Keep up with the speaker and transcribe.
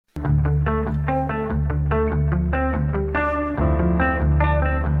Welcome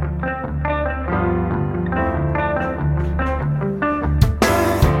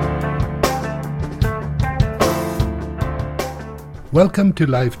to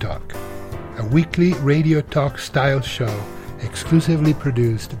Live Talk, a weekly radio talk style show exclusively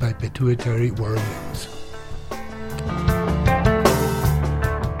produced by Pituitary World News.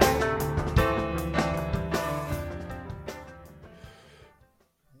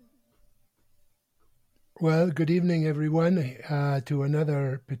 Well, good evening, everyone, to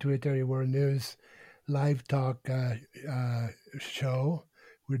another Pituitary World News Live Talk show.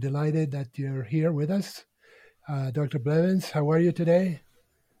 We're delighted that you're here with us. Dr. Blevins, how are you today?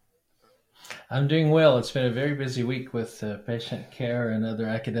 I'm doing well. It's been a very busy week with patient care and other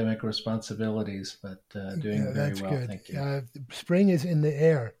academic responsibilities, but doing very well. Good. Thank you. Spring is in the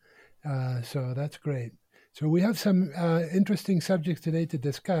air, so that's great. So we have some interesting subjects today to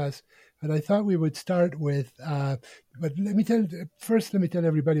discuss, but I thought we would start with, but let me tell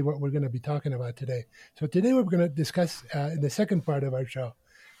everybody what we're going to be talking about today. So today we're going to discuss, in the second part of our show,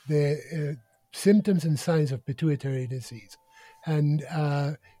 the symptoms and signs of pituitary disease. And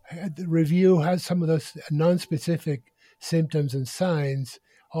the review has some of those non-specific symptoms and signs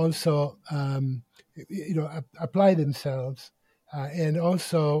also, apply themselves, and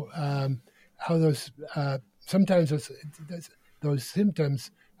also how those sometimes those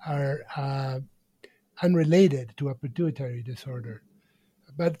symptoms are unrelated to a pituitary disorder.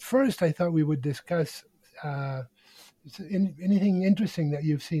 But first, I thought we would discuss anything interesting that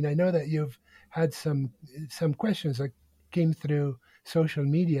you've seen. I know that you've had some questions that came through social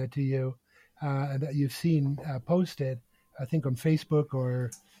media to you that you've seen posted, I think on Facebook or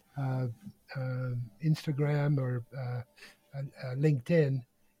Instagram or LinkedIn,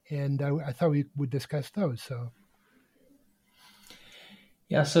 and I thought we would discuss those. So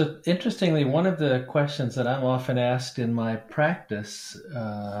interestingly, one of the questions that I'm often asked in my practice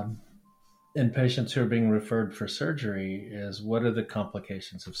in patients who are being referred for surgery is, what are the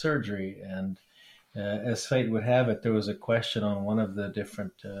complications of surgery? And as fate would have it, there was a question on one of the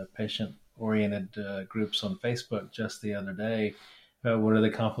different patient-oriented groups on Facebook just the other day about what are the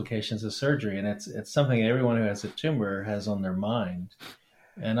complications of surgery. And it's something everyone who has a tumor has on their mind.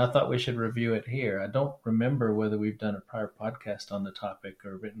 And I thought we should review it here. I don't remember whether we've done a prior podcast on the topic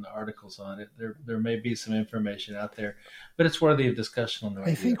or written articles on it. There may be some information out there, but it's worthy of discussion on the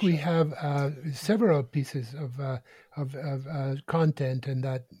radio. I think we have several pieces of content in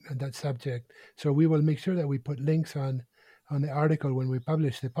that subject. So we will make sure that we put links on the article when we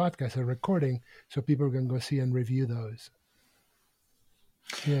publish the podcast or recording, so people can go see and review those.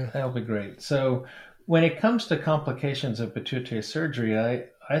 Yeah, that'll be great. So when it comes to complications of pituitary surgery,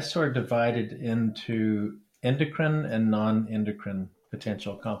 I sort of divided into endocrine and non-endocrine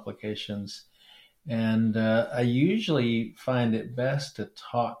potential complications. And I usually find it best to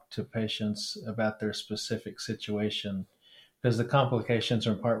talk to patients about their specific situation, because the complications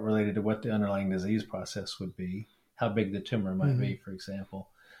are in part related to what the underlying disease process would be, how big the tumor might be, for example.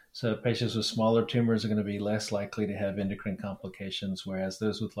 So patients with smaller tumors are going to be less likely to have endocrine complications, whereas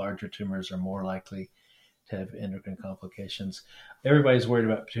those with larger tumors are more likely to have endocrine complications. Everybody's worried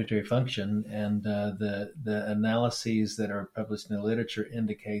about pituitary function, and the analyses that are published in the literature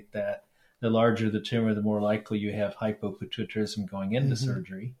indicate that the larger the tumor, the more likely you have hypopituitarism going into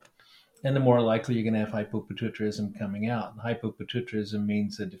surgery, and the more likely you're going to have hypopituitarism coming out. And hypopituitarism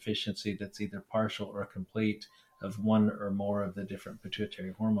means a deficiency that's either partial or complete of one or more of the different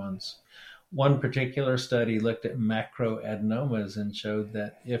pituitary hormones. One particular study looked at macroadenomas and showed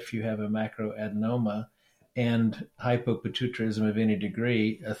that if you have a macroadenoma and hypopituitarism of any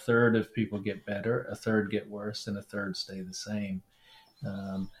degree, a third of people get better, a third get worse, and a third stay the same.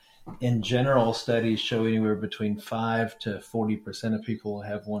 In general, studies show anywhere between 5 to 40% of people will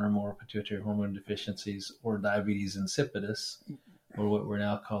have one or more pituitary hormone deficiencies or diabetes insipidus, or what we're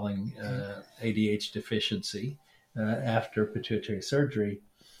now calling ADH deficiency, after pituitary surgery.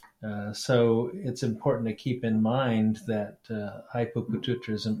 So it's important to keep in mind that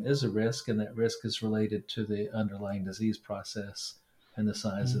hypopituitarism is a risk, and that risk is related to the underlying disease process and the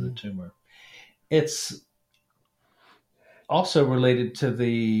size of the tumor. It's also related to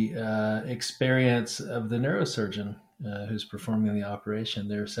the experience of the neurosurgeon who's performing the operation.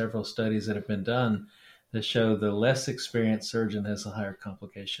 There are several studies that have been done that show the less experienced surgeon has a higher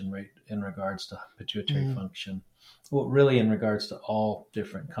complication rate in regards to pituitary function. Well, really in regards to all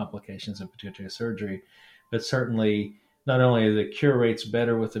different complications of pituitary surgery, but certainly not only are the cure rates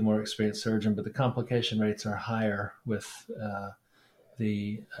better with the more experienced surgeon, but the complication rates are higher with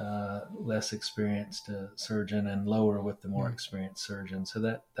the less experienced surgeon and lower with the more experienced surgeon. So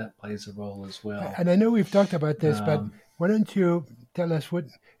that plays a role as well. And I know we've talked about this, but why don't you tell us what,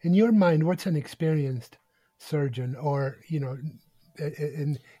 in your mind, what's an experienced surgeon, or,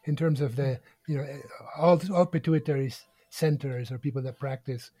 in terms of the, all pituitary centers or people that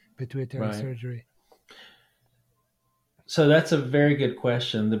practice pituitary surgery? So that's a very good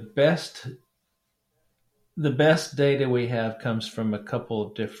question. The best data we have comes from a couple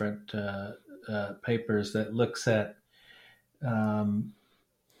of different papers that looks at,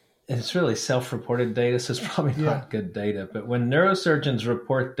 it's really self-reported data, so it's probably not good data. But when neurosurgeons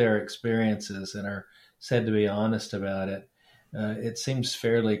report their experiences and are said to be honest about it, it seems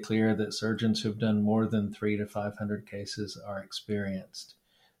fairly clear that surgeons who've done more than 300 to 500 cases are experienced.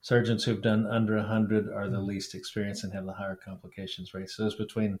 Surgeons who've done under 100 are the least experienced and have the higher complications rate. So those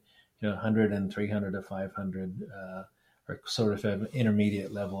between 100 and 300 to 500 are sort of an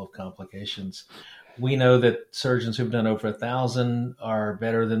intermediate level of complications. We know that surgeons who've done over 1,000 are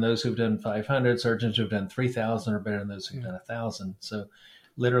better than those who've done 500. Surgeons who've done 3,000 are better than those who've done 1,000. So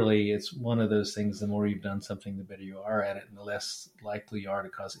literally, it's one of those things, the more you've done something, the better you are at it, and the less likely you are to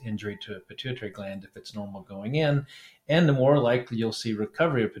cause injury to a pituitary gland if it's normal going in, and the more likely you'll see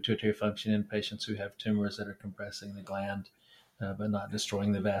recovery of pituitary function in patients who have tumors that are compressing the gland, but not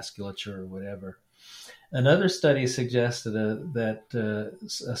destroying the vasculature or whatever. Another study suggested that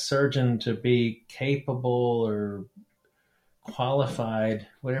a surgeon to be capable or qualified,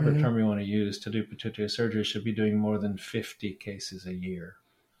 whatever term you want to use, to do pituitary surgery should be doing more than 50 cases a year.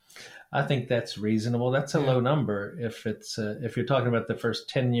 I think that's reasonable. That's a low number. If you're talking about the first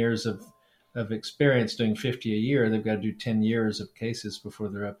 10 years of experience doing 50 a year, they've got to do 10 years of cases before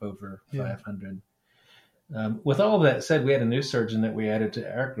they're up over 500. With all of that said, we had a new surgeon that we added to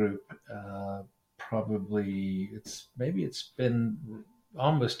our group. It's been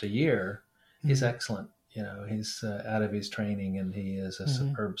almost a year. He's excellent. He's out of his training, and he is a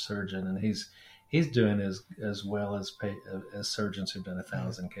superb surgeon, and he's doing as well as surgeons who've done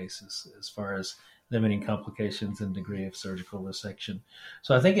 1,000 cases as far as limiting complications and degree of surgical resection.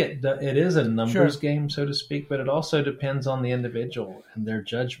 So I think it is a numbers game, so to speak, but it also depends on the individual and their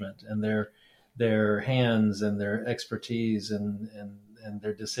judgment and their hands and their expertise and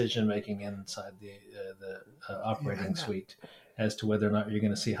their decision making inside the operating suite as to whether or not you're going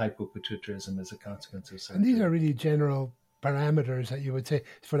to see hypopituitarism as a consequence of surgery. And these are really general parameters that you would say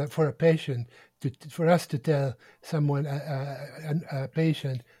for a patient, for us to tell someone, a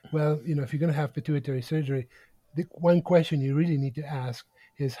patient, well, if you're going to have pituitary surgery, the one question you really need to ask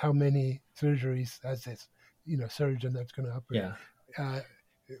is how many surgeries has this, surgeon that's going to operate. Yeah.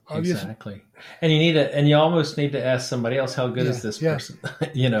 Exactly. And you almost need to ask somebody else, how good is this person?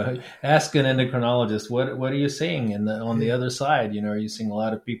 Ask an endocrinologist, what are you seeing on the other side? Are you seeing a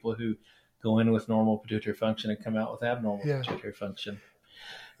lot of people who go in with normal pituitary function and come out with abnormal pituitary function?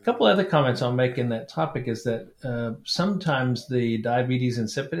 A couple other comments I'll make in that topic is that sometimes the diabetes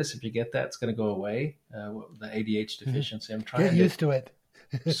insipidus, if you get that, it's going to go away. The ADH deficiency. I'm trying to get used to it.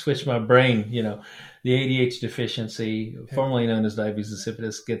 Switch my brain. The ADH deficiency, formerly known as diabetes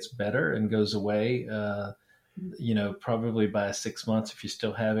insipidus, gets better and goes away. Probably by 6 months. If you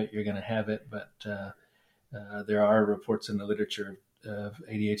still have it, you're going to have it. But there are reports in the literature of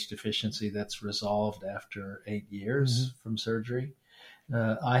ADH deficiency that's resolved after 8 years from surgery.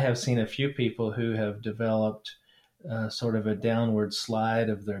 I have seen a few people who have developed sort of a downward slide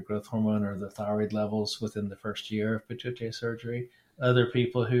of their growth hormone or the thyroid levels within the first year of pituitary surgery. Other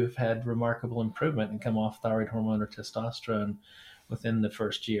people who've had remarkable improvement and come off thyroid hormone or testosterone within the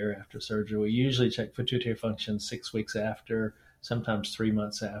first year after surgery. We usually check pituitary function 6 weeks after, sometimes 3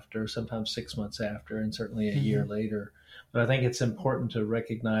 months after, sometimes 6 months after, and certainly a year later. But I think it's important to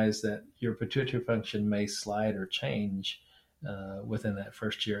recognize that your pituitary function may slide or change within that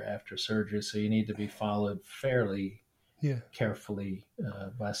first year after surgery. So you need to be followed fairly carefully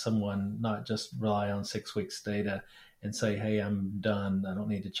by someone, not just rely on 6 weeks data and say, hey, I'm done. I don't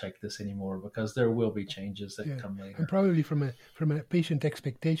need to check this anymore, because there will be changes that come later. And probably from a patient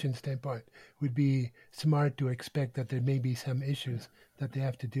expectation standpoint, would be smart to expect that there may be some issues that they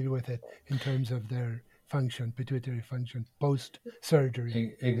have to deal with it in terms of their function, pituitary function,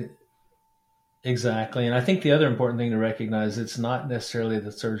 post-surgery. Exactly. And I think the other important thing to recognize, it's not necessarily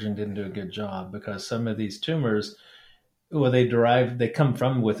the surgeon didn't do a good job, because some of these tumors, they come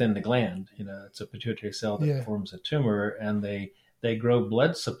from within the gland. It's a pituitary cell that forms a tumor, and they grow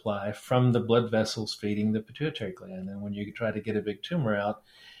blood supply from the blood vessels feeding the pituitary gland. And when you try to get a big tumor out,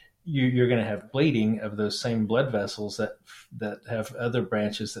 you're going to have bleeding of those same blood vessels that have other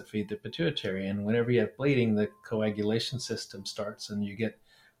branches that feed the pituitary. And whenever you have bleeding, the coagulation system starts, and you get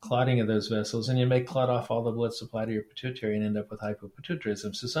clotting of those vessels, and you may clot off all the blood supply to your pituitary and end up with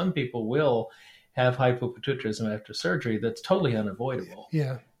hypopituitarism. So some people will have hypopituitarism after surgery that's totally unavoidable.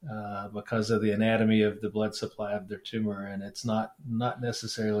 Yeah. Because of the anatomy of the blood supply of their tumor, and it's not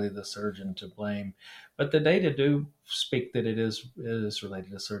necessarily the surgeon to blame, but the data do speak that it is related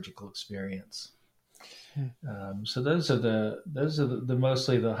to surgical experience. So those are the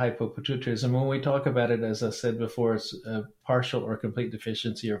mostly the hypopituitarism. When we talk about it, as I said before, it's a partial or complete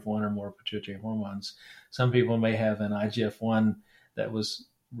deficiency of one or more pituitary hormones. Some people may have an IGF-1 that was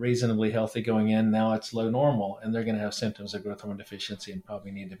reasonably healthy going in. Now it's low normal, and they're going to have symptoms of growth hormone deficiency and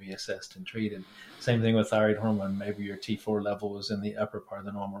probably need to be assessed and treated. Same thing with thyroid hormone. Maybe your T4 level was in the upper part of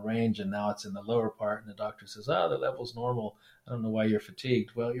the normal range, and now it's in the lower part, and the doctor says, the level's normal. I don't know why you're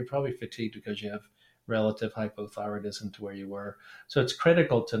fatigued. Well, you're probably fatigued because you have relative hypothyroidism to where you were. So it's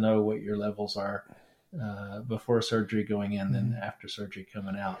critical to know what your levels are before surgery going in and after surgery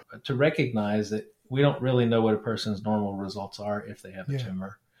coming out. But to recognize that we don't really know what a person's normal results are if they have a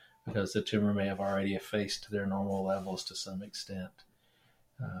tumor, because the tumor may have already effaced their normal levels to some extent.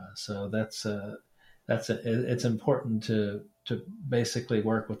 So it's important to basically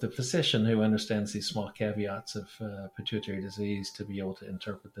work with the physician who understands these small caveats of pituitary disease to be able to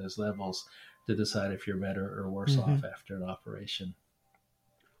interpret those levels to decide if you're better or worse off after an operation.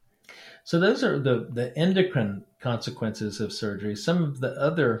 So those are the endocrine consequences of surgery. Some of the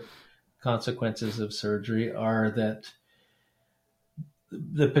other consequences of surgery are that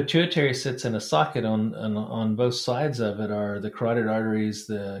the pituitary sits in a socket on both sides of it are the carotid arteries,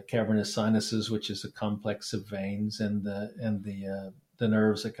 the cavernous sinuses, which is a complex of veins, and the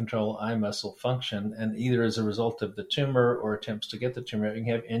nerves that control eye muscle function. And either as a result of the tumor or attempts to get the tumor out, you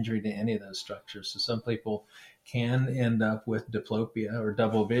can have injury to any of those structures. So some people can end up with diplopia or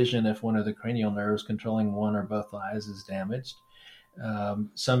double vision if one of the cranial nerves controlling one or both eyes is damaged.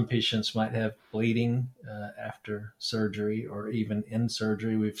 Some patients might have bleeding after surgery or even in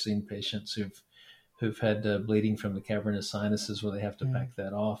surgery. We've seen patients who've had bleeding from the cavernous sinuses where they have to pack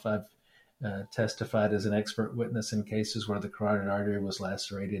that off. I've testified as an expert witness in cases where the carotid artery was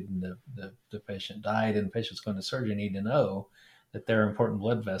lacerated and the patient died, and patients going to surgery need to know that they're important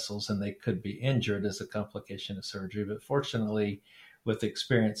blood vessels and they could be injured as a complication of surgery. But fortunately, with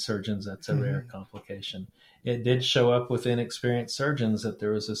experienced surgeons, that's a rare complication. It did show up with inexperienced surgeons that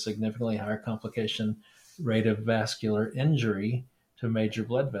there was a significantly higher complication rate of vascular injury to major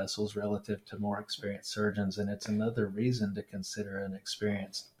blood vessels relative to more experienced surgeons. And it's another reason to consider an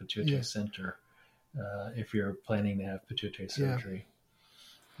experienced pituitary center if you're planning to have pituitary surgery.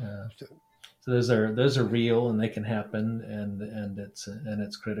 So those are real and they can happen, and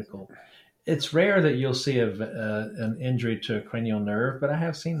it's critical. It's rare that you'll see an injury to a cranial nerve, but I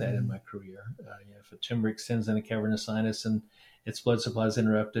have seen that in my career. If a tumor extends in a cavernous sinus and its blood supply is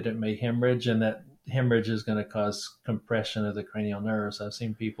interrupted, it may hemorrhage, and that hemorrhage is going to cause compression of the cranial nerves. I've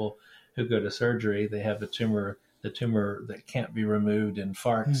seen people who go to surgery, they have the tumor that can't be removed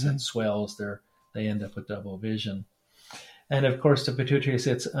infarcts and swells. They end up with double vision. And of course, the pituitary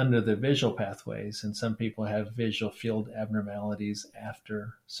sits under the visual pathways, and some people have visual field abnormalities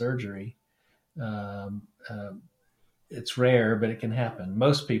after surgery. It's rare, but it can happen.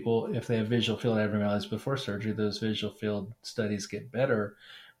 Most people, if they have visual field abnormalities before surgery, those visual field studies get better.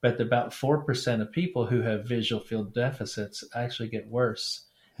 But about 4% of people who have visual field deficits actually get worse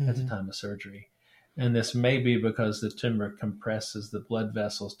at the time of surgery. And this may be because the tumor compresses the blood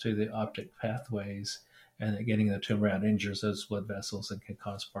vessels to the optic pathways, and that getting the tumor out injures those blood vessels and can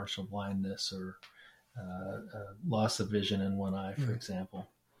cause partial blindness or loss of vision in one eye, for example.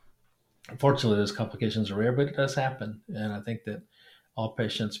 Unfortunately, those complications are rare, but it does happen. And I think that all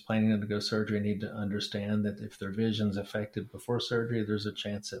patients planning to undergo surgery need to understand that if their vision's affected before surgery, there's a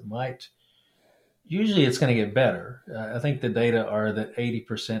chance it might. Usually it's going to get better. I think the data are that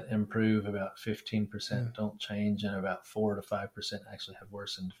 80% improve, about 15% don't change, and about 4 to 5% actually have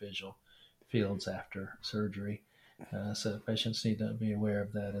worsened visual fields after surgery. So patients need to be aware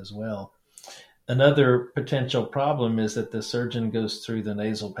of that as well. Another potential problem is that the surgeon goes through the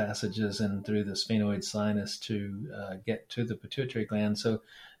nasal passages and through the sphenoid sinus to get to the pituitary gland. So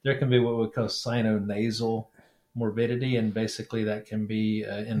there can be what we call sinonasal morbidity, and basically that can be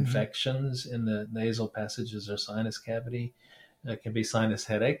infections in the nasal passages or sinus cavity. It can be sinus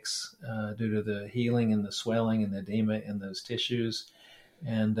headaches due to the healing and the swelling and the edema in those tissues.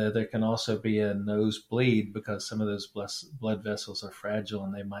 And there can also be a nosebleed because some of those blood vessels are fragile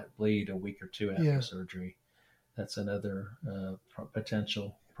and they might bleed a week or two after surgery. That's another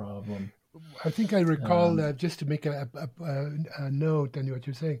potential problem. I think I recall, just to make a note on what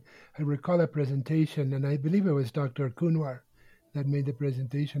you're saying, I recall a presentation, and I believe it was Dr. Kunwar that made the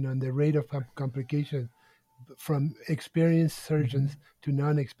presentation on the rate of complication from experienced surgeons to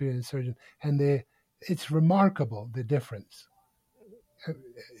non-experienced surgeons. And it's remarkable, the difference.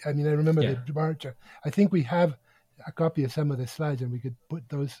 I mean, I remember the departure. I think we have a copy of some of the slides, and we could put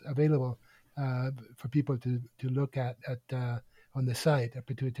those available for people to look at on the site at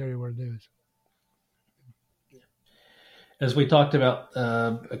Pituitary World News. As we talked about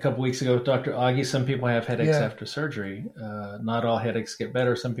a couple weeks ago with Dr. Augie, some people have headaches after surgery. Not all headaches get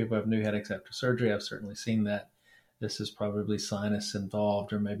better. Some people have new headaches after surgery. I've certainly seen that. This is probably sinus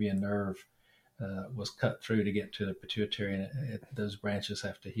involved, or maybe a nerve was cut through to get to the pituitary, and those branches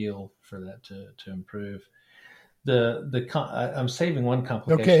have to heal for that to improve. I'm saving one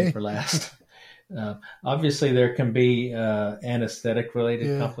complication for last. Obviously, there can be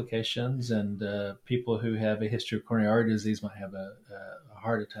anesthetic-related complications, and people who have a history of coronary artery disease might have a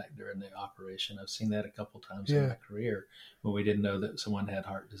heart attack during the operation. I've seen that a couple times in my career, when we didn't know that someone had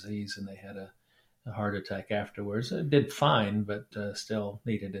heart disease and they had a heart attack afterwards. It did fine, but still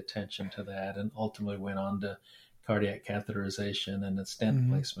needed attention to that, and ultimately went on to cardiac catheterization and a stent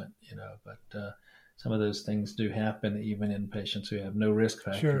placement. But some of those things do happen even in patients who have no risk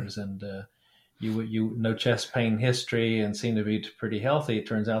factors, and you no chest pain history and seem to be pretty healthy. It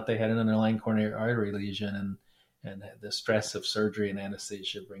turns out they had an underlying coronary artery lesion, and the stress of surgery and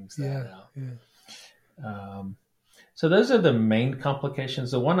anesthesia brings that out. So those are the main complications.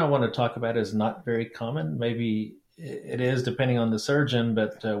 The one I want to talk about is not very common. Maybe it is depending on the surgeon,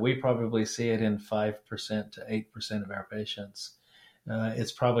 but we probably see it in 5% to 8% of our patients.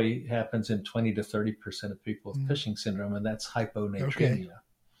 It's probably happens in 20 to 30% of people with Cushing syndrome, and that's hyponatremia.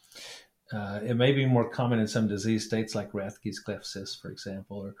 It may be more common in some disease states like Rathke's cleft cyst, for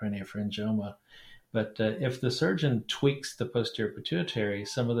example, or craniopharyngioma. But if the surgeon tweaks the posterior pituitary,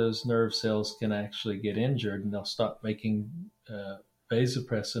 some of those nerve cells can actually get injured, and they'll stop making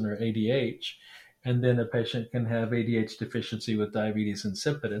vasopressin or ADH. And then a patient can have ADH deficiency with diabetes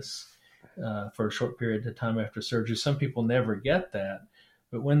insipidus for a short period of time after surgery. Some people never get that.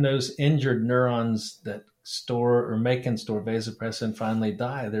 But when those injured neurons that store or make and store vasopressin finally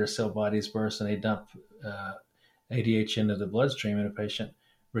die, their cell bodies burst and they dump ADH into the bloodstream, and a patient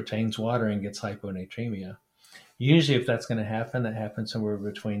retains water and gets hyponatremia. Usually, if that's going to happen, that happens somewhere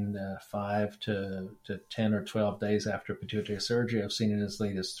between 5 to 10 or 12 days after pituitary surgery. I've seen it as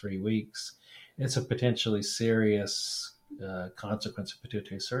late as 3 weeks. It's a potentially serious consequence of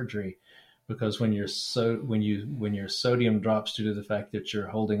pituitary surgery, because when your sodium drops due to the fact that you're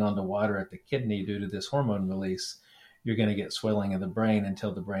holding on to water at the kidney due to this hormone release, you're going to get swelling of the brain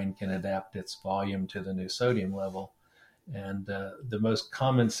until the brain can adapt its volume to the new sodium level. And the most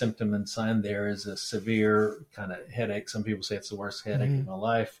common symptom and sign there is a severe kind of headache. Some people say it's the worst headache in my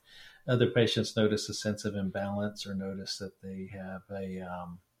life. Other patients notice a sense of imbalance, or notice that they have a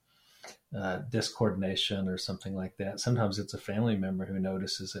discoordination or something like that. Sometimes it's a family member who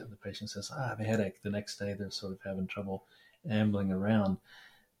notices it, and the patient says, I have a headache. The next day they're sort of having trouble ambling around.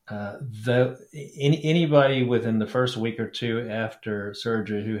 Anybody within the first week or two after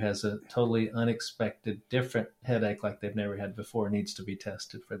surgery who has a totally unexpected different headache like they've never had before needs to be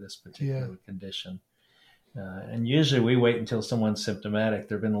tested for this particular condition. And usually we wait until someone's symptomatic.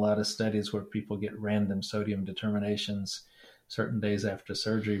 There have been a lot of studies where people get random sodium determinations certain days after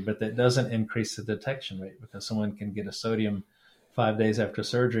surgery, but that doesn't increase the detection rate, because someone can get a sodium 5 days after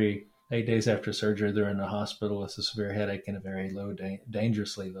surgery. 8 days after surgery, they're in the hospital with a severe headache and a very low,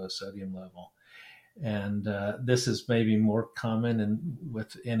 dangerously low sodium level. And this is maybe more common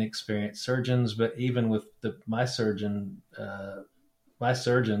with inexperienced surgeons, but even with my surgeons,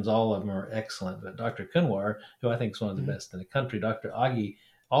 all of them are excellent. But Dr. Kunwar, who I think is one of the best in the country, Dr. Augie,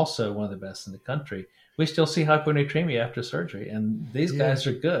 also one of the best in the country, we still see hyponatremia after surgery. And these guys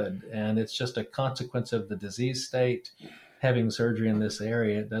are good. And it's just a consequence of the disease state. Having surgery in this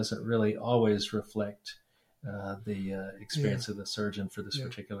area, it doesn't really always reflect the experience of the surgeon for this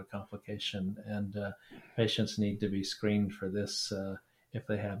particular complication. And patients need to be screened for this if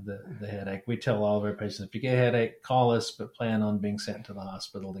they have the headache. We tell all of our patients, if you get a headache, call us, but plan on being sent to the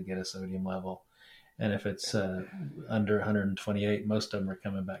hospital to get a sodium level. And if it's under 128, most of them are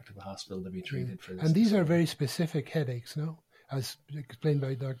coming back to the hospital to be treated for this. And these are very specific headaches, no? As explained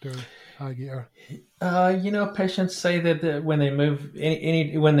by Dr. Aguirre. Patients say that when they move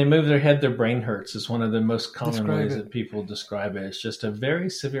when they move their head, their brain hurts is one of the most common ways that people describe it. It's just a very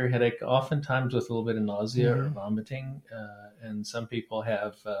severe headache, oftentimes with a little bit of nausea or vomiting. And some people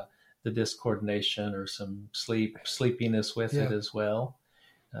have the discoordination or some sleepiness with it as well.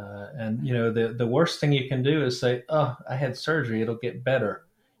 And the worst thing you can do is say, "Oh, I had surgery; it'll get better."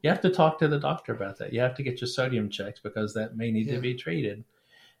 You have to talk to the doctor about that. You have to get your sodium checked because that may need to be treated.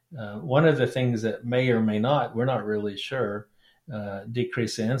 One of the things that may or may not, we're not really sure,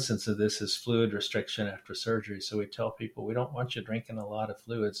 decrease the incidence of this is fluid restriction after surgery. So we tell people we don't want you drinking a lot of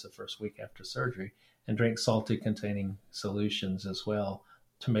fluids the first week after surgery, and drink salty containing solutions as well,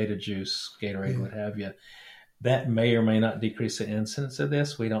 tomato juice, Gatorade, what have you. That may or may not decrease the incidence of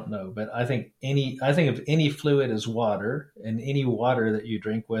this. We don't know, but I think of any fluid as water, and any water that you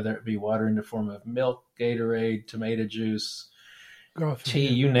drink, whether it be water in the form of milk, Gatorade, tomato juice, tea,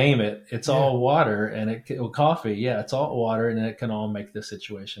 you name it, it's all water, and coffee, it's all water, and it can all make the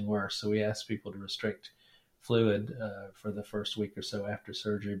situation worse. So we ask people to restrict fluid for the first week or so after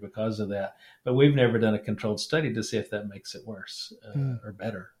surgery because of that. But we've never done a controlled study to see if that makes it worse or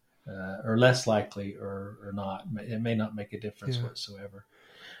better. Or less likely or not. It may not make a difference whatsoever.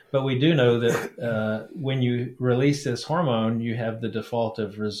 But we do know that when you release this hormone, you have the default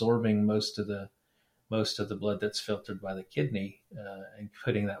of resorbing most of the blood that's filtered by the kidney and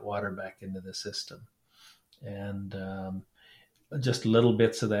putting that water back into the system. And just little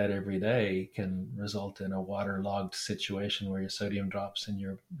bits of that every day can result in a waterlogged situation where your sodium drops and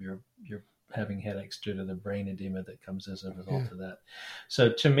you're having headaches due to the brain edema that comes as a result of that. So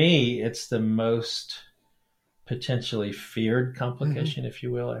to me, it's the most potentially feared complication, if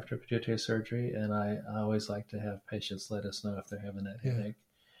you will, after pituitary surgery. And I always like to have patients let us know if they're having that headache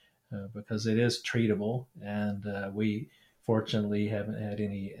because it is treatable. And we fortunately haven't had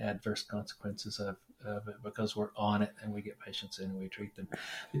any adverse consequences of it because we're on it and we get patients in and we treat them.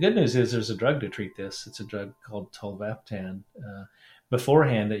 The good news is there's a drug to treat this. It's a drug called tolvaptan.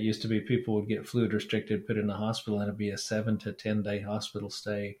 Beforehand, it used to be people would get fluid restricted, put in a hospital, and it'd be a 7 to 10 day hospital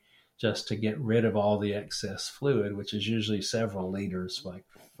stay just to get rid of all the excess fluid, which is usually several liters, like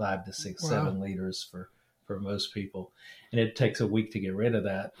 5 to 6, 7 liters for most people. And it takes a week to get rid of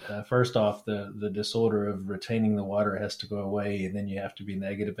that. First off, the disorder of retaining the water has to go away, and then you have to be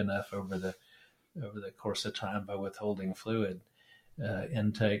negative enough over the course of time by withholding fluid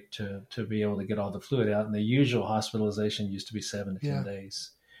intake to be able to get all the fluid out. And the usual hospitalization used to be 7 to 10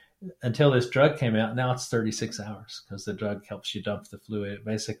 days. Until this drug came out, now it's 36 hours because the drug helps you dump the fluid. It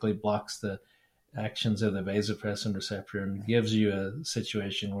basically blocks the actions of the vasopressin receptor and gives you a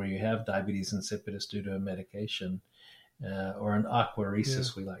situation where you have diabetes insipidus due to a medication or an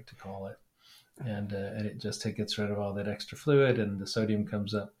aquaresis, we like to call it. And it just gets rid of all that extra fluid, and the sodium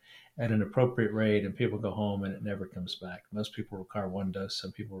comes up at an appropriate rate, and people go home and it never comes back. Most people require 1 dose.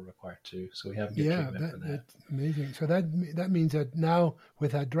 Some people require 2. So we have good treatment for that. That's amazing. So that means that now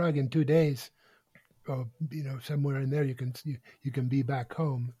with that drug in 2 days, somewhere in there, you can be back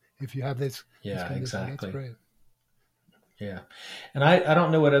home if you have this. Yeah, this exactly. That's great. Yeah. And I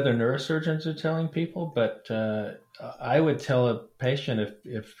don't know what other neurosurgeons are telling people, but I would tell a patient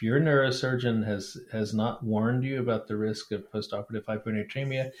if your neurosurgeon has not warned you about the risk of postoperative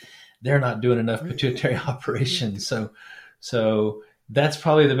hyponatremia, they're not doing enough pituitary operations. So that's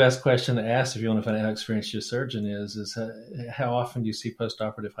probably the best question to ask if you want to find out how experienced your surgeon is how often do you see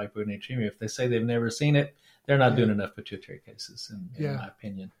postoperative hyponatremia? If they say they've never seen it, they're not doing enough pituitary cases, in my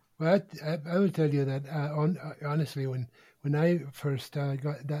opinion. Well, I would tell you that honestly, when I first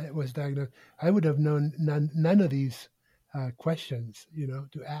was diagnosed, I would have known none of these questions,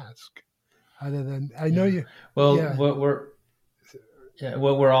 to ask, other than I know you. Well,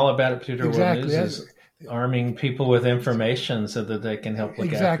 what we're all about at Pituitary World News is arming people with information so that they can help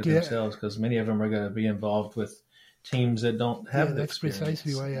look after themselves, because many of them are going to be involved with teams that don't have the experience. That's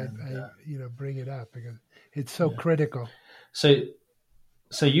precisely why I bring it up, because it's so critical.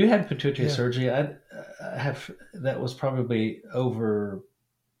 So you had pituitary surgery. I have that was probably over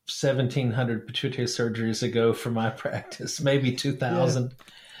 1,700 pituitary surgeries ago for my practice, maybe 2,000.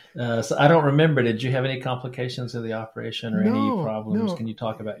 So I don't remember. Did you have any complications of the operation or any problems? No. Can you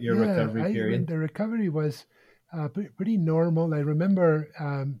talk about your recovery period? The recovery was pretty normal. I remember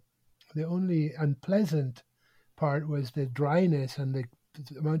the only unpleasant part was the dryness and the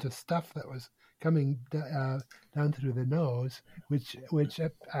amount of stuff that was coming down through the nose, which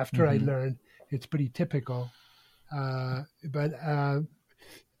after I learned, it's pretty typical. But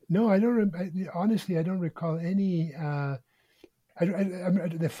no, I don't. Honestly, I don't recall any.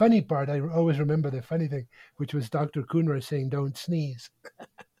 The funny part, I always remember the funny thing, which was Dr. Kuhnmer saying, "Don't sneeze."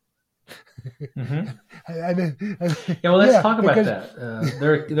 Let's talk about that.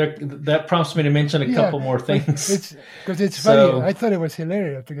 That prompts me to mention a couple more things. Because it's funny. I thought it was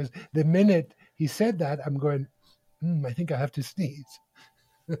hilarious because the minute he said that, I'm going, I think I have to sneeze.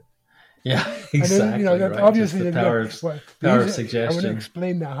 Yeah, And then, exactly that right. Just obviously, the then, power of well, power of I want to suggestion.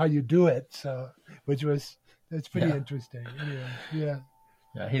 explain now how you do it. So, that's pretty Yeah. interesting. Anyway, yeah,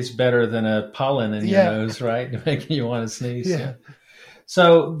 Yeah, he's better than a pollen in your yeah, nose, right? Making you want to sneeze. Yeah. yeah.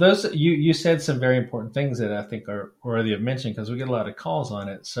 So those you said some very important things that I think are worthy of mention because we get a lot of calls on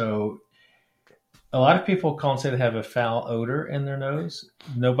it. So a lot of people call and say they have a foul odor in their nose.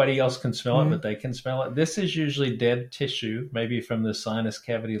 Nobody else can smell it, Mm-hmm. but they can smell it. This is usually dead tissue, maybe from the sinus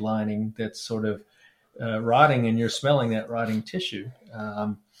cavity lining that's sort of rotting, and you're smelling that rotting tissue.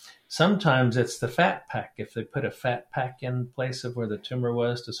 Sometimes it's the fat pack. If they put a fat pack in place of where the tumor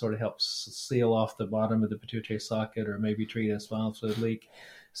was to sort of help seal off the bottom of the pituitary socket or maybe treat a spinal fluid leak,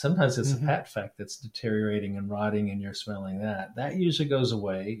 sometimes it's a Mm-hmm. fat pack that's deteriorating and rotting, and you're smelling that. That usually goes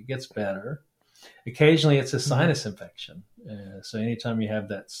away. It gets better. Occasionally, it's a Mm-hmm. sinus infection. So anytime you have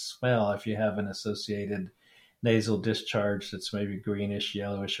that smell, if you have an associated nasal discharge that's maybe greenish,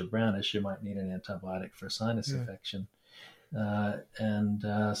 yellowish, or brownish, you might need an antibiotic for sinus Yeah. infection.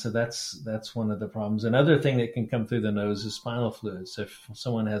 So that's one of the problems. Another thing that can come through the nose is spinal fluid. So if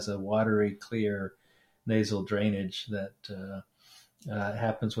someone has a watery, clear nasal drainage that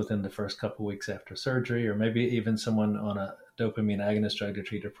happens within the first couple of weeks after surgery, or maybe even someone on a dopamine agonist drug to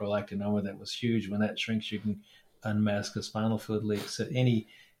treat a prolactinoma that was huge. When that shrinks, you can unmask a spinal fluid leak. So any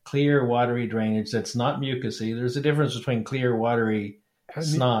clear, watery drainage that's not mucousy, there's a difference between clear, watery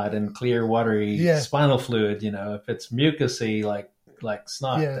snot and clear, watery spinal fluid. If it's mucousy like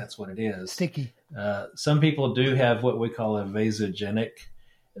snot, that's what it is. Sticky. Some people do have what we call a vasogenic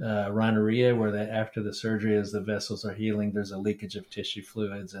rhinorrhea, where after the surgery, as the vessels are healing, there's a leakage of tissue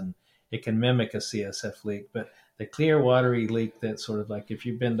fluids, and it can mimic a CSF leak. But the clear watery leak that sort of like if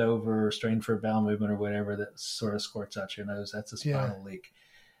you bend over or strain for a bowel movement or whatever, that sort of squirts out your nose, that's a spinal leak.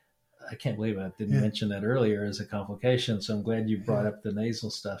 I can't believe I didn't mention that earlier as a complication, so I'm glad you brought up the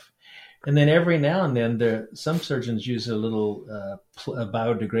nasal stuff. And then every now and then, some surgeons use a little a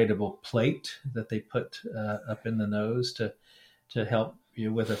biodegradable plate that they put up in the nose to help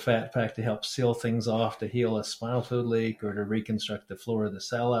you with a fat pack to help seal things off, to heal a spinal fluid leak, or to reconstruct the floor of the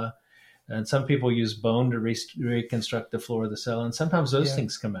sella. And some people use bone to reconstruct the floor of the sella, and sometimes those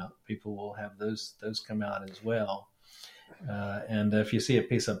things come out. People will have those come out as well. And if you see a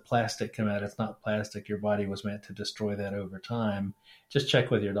piece of plastic come out, it's not plastic. Your body was meant to destroy that over time. Just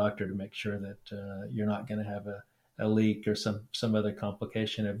check with your doctor to make sure that you're not going to have a leak or some other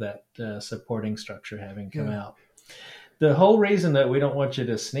complication of that supporting structure having come out. The whole reason that we don't want you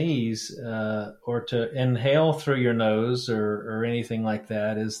to sneeze or to inhale through your nose or anything like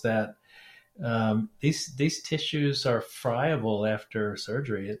that is that these tissues are friable after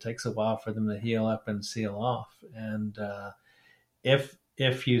surgery. It takes a while for them to heal up and seal off. And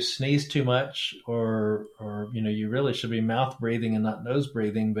if you sneeze too much, or you really should be mouth breathing and not nose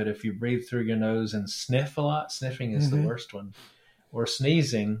breathing. But if you breathe through your nose and sniff a lot, sniffing is the worst one. Or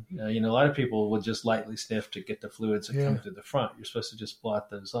sneezing, a lot of people will just lightly sniff to get the fluids that come through the front. You're supposed to just blot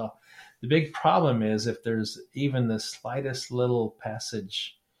those off. The big problem is if there's even the slightest little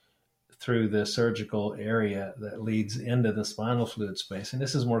passage through the surgical area that leads into the spinal fluid space, and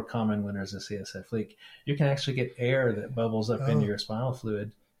this is more common when there's a CSF leak, you can actually get air that bubbles up into your spinal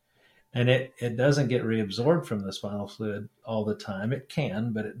fluid, and it doesn't get reabsorbed from the spinal fluid all the time. It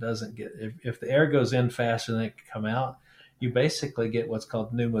can, but it doesn't get, if the air goes in faster than it can come out, you basically get what's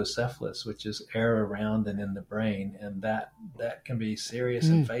called pneumocephalus, which is air around and in the brain, and that can be serious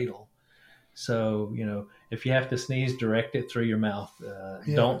and fatal. So, if you have to sneeze, direct it through your mouth.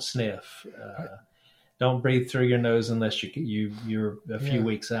 Don't sniff. Don't breathe through your nose unless you're a few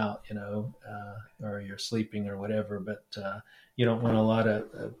weeks out, or you're sleeping or whatever. But you don't want a lot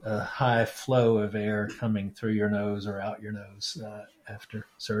of a high flow of air coming through your nose or out your nose after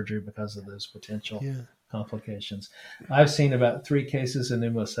surgery because of those potential complications. I've seen about 3 cases of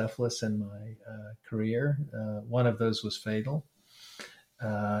pneumocephalus in my career. One of those was fatal.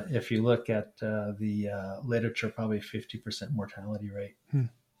 If you look at the literature, probably 50% mortality rate.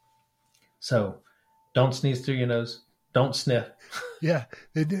 So don't sneeze through your nose. Don't sniff.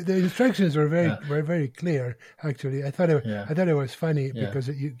 The instructions were very, very clear. Actually, I thought it was funny because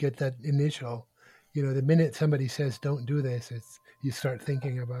you get that initial, the minute somebody says don't do this, you start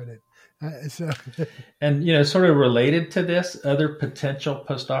thinking about it. And sort of related to this, other potential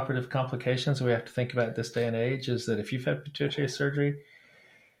postoperative complications we have to think about this day and age is that if you've had pituitary surgery,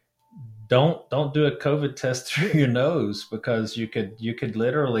 don't do a COVID test through your nose, because you could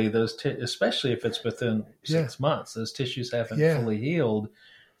literally especially if it's within 6 months, those tissues haven't fully healed.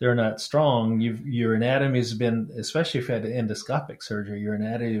 They're not strong. Your anatomy has been, especially if you had endoscopic surgery, your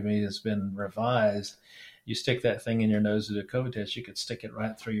anatomy has been revised. you stick that thing in your nose to do a COVID test, you could stick it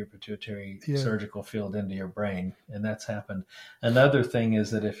right through your pituitary surgical field into your brain. And that's happened. Another thing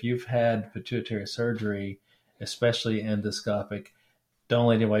is that if you've had pituitary surgery, especially endoscopic, don't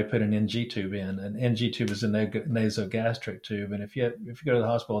let anybody put an NG tube in. An NG tube is a nasogastric tube. And if you go to the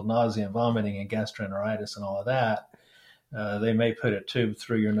hospital with nausea and vomiting and gastroenteritis and all of that, they may put a tube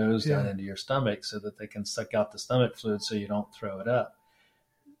through your nose down into your stomach so that they can suck out the stomach fluid so you don't throw it up.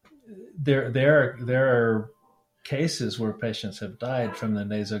 There are cases where patients have died from the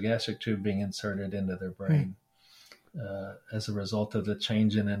nasogastric tube being inserted into their brain as a result of the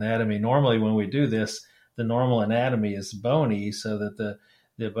change in anatomy. Normally, when we do this, the normal anatomy is bony, so that the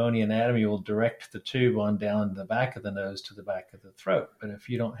bony anatomy will direct the tube on down the back of the nose to the back of the throat. But if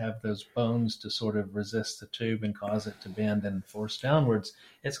you don't have those bones to sort of resist the tube and cause it to bend and force downwards,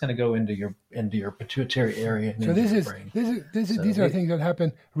 it's going to go into your pituitary area. And so these are things that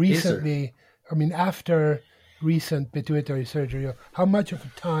happened recently. I mean, after recent pituitary surgery. How much of a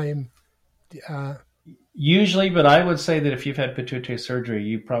time? Usually, but I would say that if you've had pituitary surgery,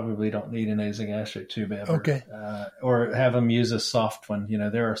 you probably don't need a nasogastric tube ever. Okay. Or have them use a soft one.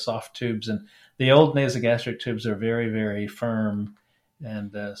 There are soft tubes, and the old nasogastric tubes are very, very firm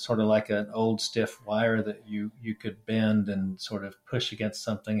and sort of like an old stiff wire that you could bend and sort of push against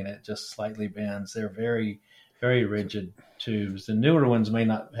something and it just slightly bends. They're very, very rigid tubes. The newer ones may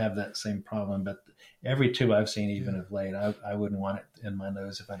not have that same problem, but every tube I've seen, even of late, I wouldn't want it in my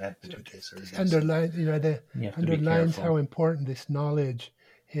nose if I'd had pituitary surgery. Underlines how important this knowledge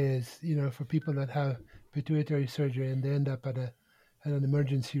is, for people that have pituitary surgery and they end up at an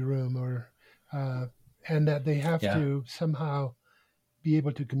emergency room and that they have to somehow be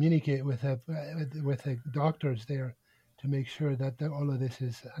able to communicate with the doctors there to make sure that all of this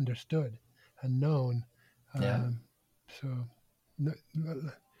is understood and known.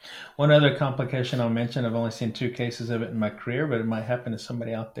 One other complication I'll mention, I've only seen 2 cases of it in my career, but it might happen to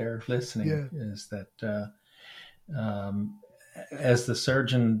somebody out there listening, is that as the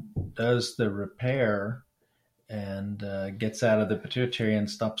surgeon does the repair and gets out of the pituitary and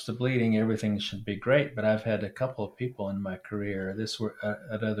stops the bleeding, everything should be great. But I've had a couple of people in my career, this were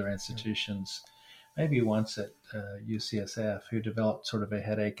at other institutions, maybe once at UCSF, who developed sort of a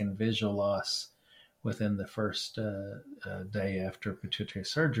headache and visual loss within the first day after pituitary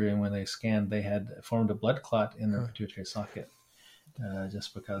surgery. And when they scanned, they had formed a blood clot in their pituitary socket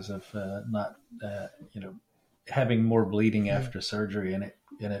just because of not, having more bleeding after surgery. And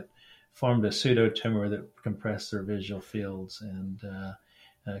it formed a pseudo-tumor that compressed their visual fields and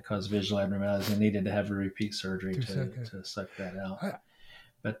caused visual abnormalities and needed to have a repeat surgery to suck that out.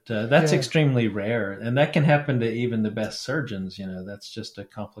 But that's extremely rare, and that can happen to even the best surgeons. That's just a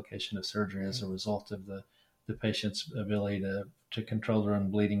complication of surgery as a result of the patient's ability to control their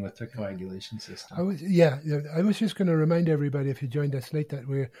own bleeding with their coagulation system. I was just going to remind everybody, if you joined us late, that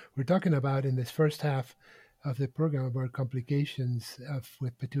we're talking about in this first half of the program about complications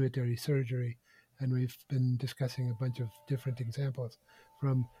with pituitary surgery, and we've been discussing a bunch of different examples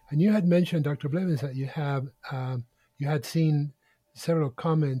and you had mentioned, Dr. Blevins, that you had seen several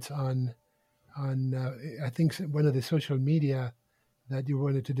comments on I think one of the social media that you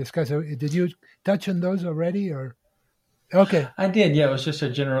wanted to discuss. Did you touch on those already, or? Okay, I did. Yeah, it was just a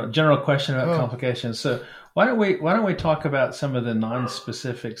general question about complications. So why don't we talk about some of the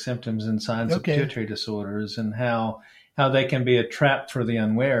non-specific symptoms and signs of pituitary disorders and how they can be a trap for the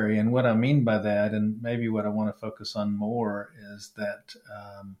unwary. And what I mean by that, and maybe what I want to focus on more, is that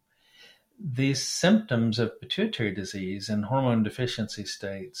these symptoms of pituitary disease and hormone deficiency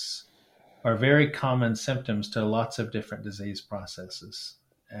states are very common symptoms to lots of different disease processes.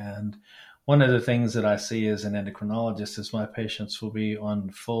 And one of the things that I see as an endocrinologist is my patients will be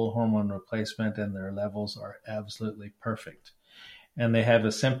on full hormone replacement and their levels are absolutely perfect. And they have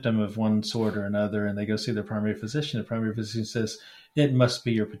a symptom of one sort or another, and they go see their primary physician. The primary physician says, it must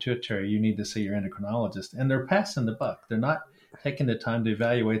be your pituitary. You need to see your endocrinologist. And they're passing the buck. They're not taking the time to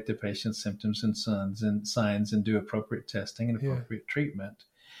evaluate the patient's symptoms and signs and do appropriate testing and appropriate treatment.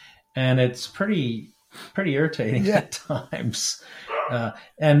 And it's pretty irritating at times.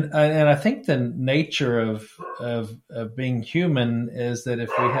 And I think the nature of being human is that if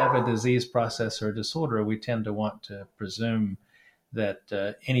we have a disease process or a disorder, we tend to want to presume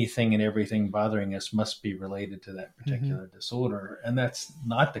that anything and everything bothering us must be related to that particular disorder. And that's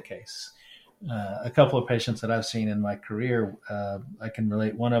not the case. A couple of patients that I've seen in my career, I can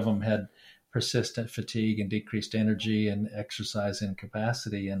relate. One of them had persistent fatigue and decreased energy and exercise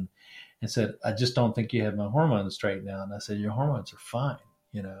incapacity and said, I just don't think you have my hormones straightened out. And I said, your hormones are fine.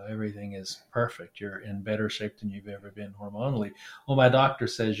 Everything is perfect. You're in better shape than you've ever been hormonally. Well, my doctor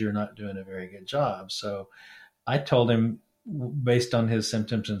says you're not doing a very good job. So I told him, based on his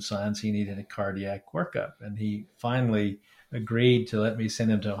symptoms and signs, he needed a cardiac workup. And he finally agreed to let me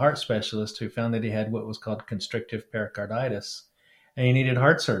send him to a heart specialist who found that he had what was called constrictive pericarditis. And he needed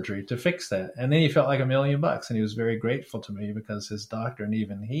heart surgery to fix that. And then he felt like $1 million. And he was very grateful to me because his doctor and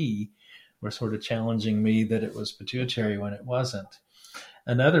even he were sort of challenging me that it was pituitary when it wasn't.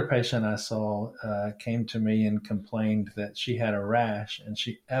 Another patient I saw came to me and complained that she had a rash, and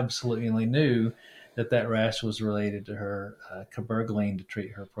she absolutely knew that rash was related to her cabergoline to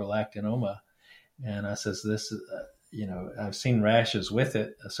treat her prolactinoma. And I says, this, I've seen rashes with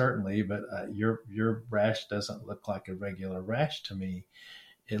it, certainly, but your rash doesn't look like a regular rash to me.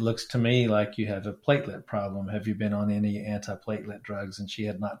 It looks to me like you have a platelet problem. Have you been on any antiplatelet drugs? And she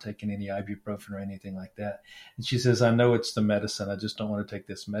had not taken any ibuprofen or anything like that. And she says, I know it's the medicine. I just don't want to take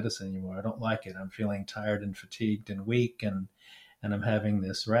this medicine anymore. I don't like it. I'm feeling tired and fatigued and weak, and I'm having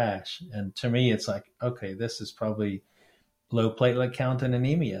this rash. And to me, it's like, okay, this is probably low platelet count and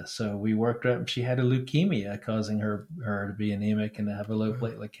anemia. So we worked up, she had a leukemia causing her to be anemic and to have a low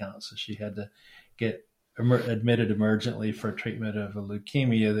platelet count. So she had to get admitted emergently for treatment of a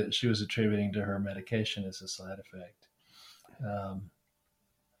leukemia that she was attributing to her medication as a side effect.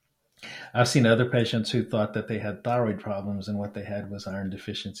 I've seen other patients who thought that they had thyroid problems, and what they had was iron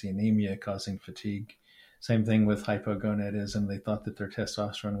deficiency anemia causing fatigue. Same thing with hypogonadism. They thought that their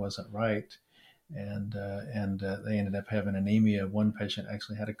testosterone wasn't right, and they ended up having anemia. One patient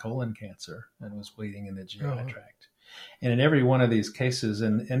actually had a colon cancer and was bleeding in the GI tract. And in every one of these cases,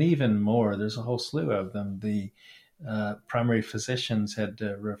 and even more, there's a whole slew of them, the primary physicians had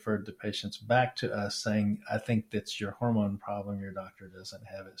referred the patients back to us saying, I think that's your hormone problem. Your doctor doesn't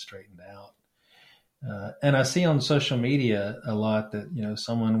have it straightened out. And I see on social media a lot that,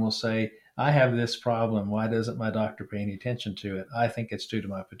 someone will say, I have this problem. Why doesn't my doctor pay any attention to it? I think it's due to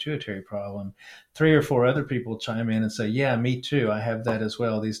my pituitary problem. 3 or 4 other people chime in and say, yeah, me too. I have that as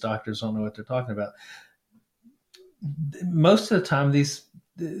well. These doctors don't know what they're talking about. Most of the time, these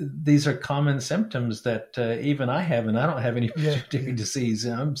are common symptoms that even I have, and I don't have any pituitary disease.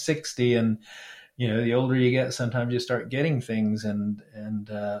 I'm 60, and the older you get, sometimes you start getting things. And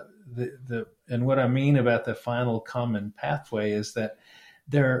what I mean about the final common pathway is that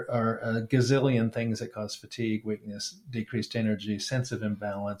there are a gazillion things that cause fatigue, weakness, decreased energy, sense of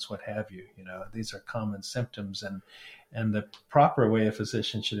imbalance, what have you. These are common symptoms, and the proper way a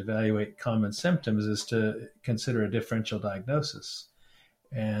physician should evaluate common symptoms is to consider a differential diagnosis.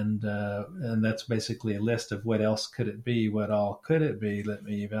 And that's basically a list of what else could it be, what all could it be, let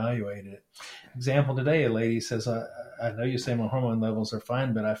me evaluate it. Example today, a lady says, I know you say my hormone levels are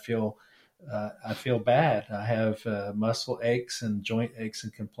fine, but I feel bad. I have muscle aches and joint aches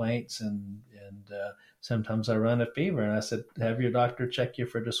and complaints, and sometimes I run a fever. And I said, have your doctor check you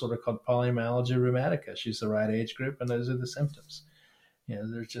for a disorder called polymyalgia rheumatica. She's the right age group, and those are the symptoms.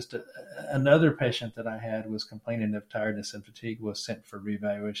 There's just another patient that I had was complaining of tiredness and fatigue, was sent for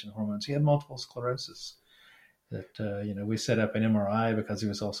reevaluation of hormones. He had multiple sclerosis. That we set up an MRI because he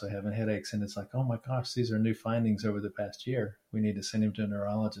was also having headaches, and it's like, oh my gosh, these are new findings over the past year. We need to send him to a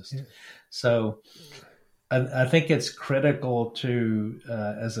neurologist. Yeah. So I think it's critical to,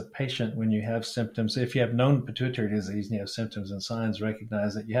 as a patient, when you have symptoms, if you have known pituitary disease and you have symptoms and signs,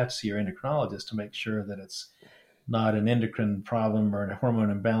 recognize that you have to see your endocrinologist to make sure that it's not an endocrine problem or a hormone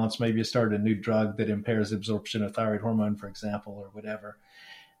imbalance. Maybe you start a new drug that impairs absorption of thyroid hormone, for example, or whatever.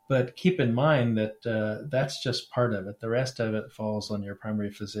 But keep in mind that that's just part of it. The rest of it falls on your primary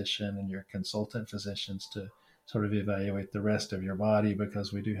physician and your consultant physicians to sort of evaluate the rest of your body,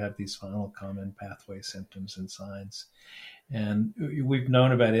 because we do have these final common pathway symptoms and signs. And we've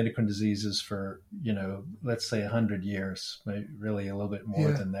known about endocrine diseases for, let's say 100 years, maybe really a little bit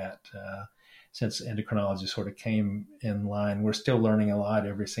more than that, since endocrinology sort of came in line. We're still learning a lot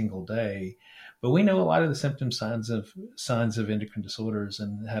every single day. But we know a lot of the symptoms, signs of endocrine disorders,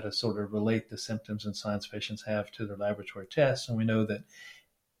 and how to sort of relate the symptoms and signs patients have to their laboratory tests. And we know that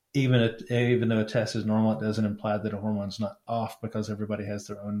even though a test is normal, it doesn't imply that a hormone's not off, because everybody has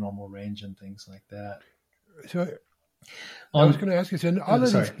their own normal range and things like that. So I was going to ask you, so in all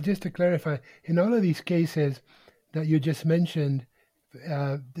of these, just to clarify, in all of these cases that you just mentioned,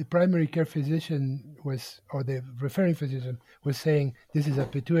 the primary care physician or the referring physician was saying this is a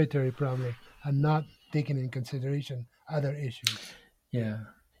pituitary problem and not taking in consideration other issues. Yeah.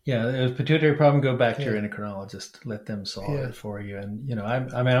 If pituitary problem, go back to your endocrinologist. Let them solve it for you. And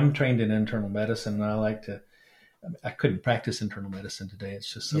I'm trained in internal medicine, and I couldn't practice internal medicine today.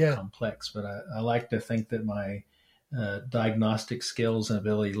 It's just so complex. But I like to think that my diagnostic skills and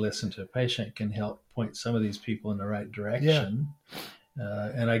ability to listen to a patient can help point some of these people in the right direction.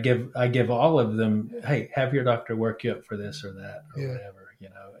 And I give all of them, hey, have your doctor work you up for this or that or whatever,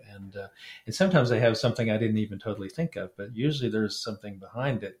 and sometimes they have something I didn't even totally think of, but usually there's something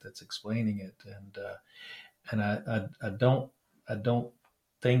behind it that's explaining it, and I don't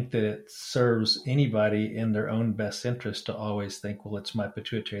think that it serves anybody in their own best interest to always think, well, it's my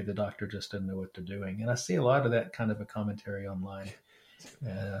pituitary, the doctor just doesn't know what they're doing. And I see a lot of that kind of a commentary online.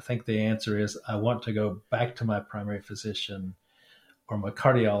 And I think the answer is I want to go back to my primary physician or my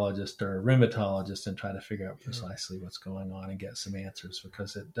cardiologist or a rheumatologist and try to figure out precisely what's going on and get some answers,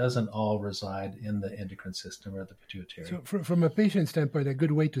 because it doesn't all reside in the endocrine system or the pituitary. So from a patient standpoint, a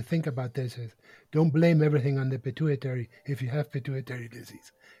good way to think about this is don't blame everything on the pituitary if you have pituitary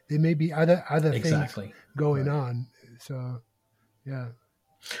disease. There may be other things going on. So, yeah.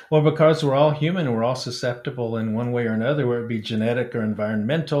 Well, because we're all human, we're all susceptible in one way or another, whether it be genetic or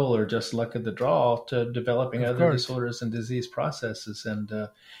environmental or just luck of the draw, to developing other disorders and disease processes. And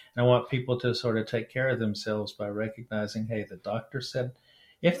I want people to sort of take care of themselves by recognizing, hey, the doctor said,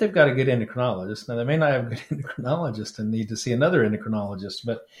 if they've got a good endocrinologist, now they may not have a good endocrinologist and need to see another endocrinologist,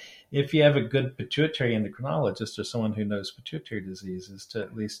 but if you have a good pituitary endocrinologist or someone who knows pituitary diseases, to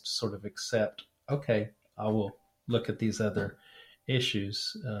at least sort of accept, okay, I will look at these other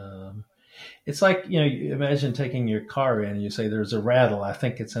issues. It's like, you imagine taking your car in and you say, there's a rattle, I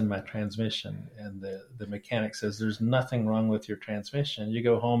think it's in my transmission. And the mechanic says, there's nothing wrong with your transmission. You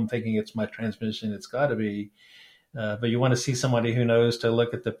go home thinking it's my transmission, it's got to be. But you want to see somebody who knows to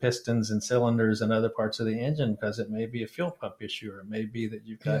look at the pistons and cylinders and other parts of the engine, because it may be a fuel pump issue, or it may be that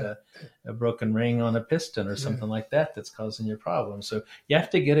you've got a broken ring on a piston or something like that that's causing your problem. So you have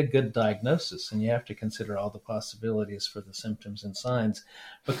to get a good diagnosis, and you have to consider all the possibilities for the symptoms and signs,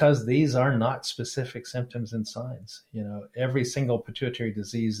 because these are not specific symptoms and signs. Every single pituitary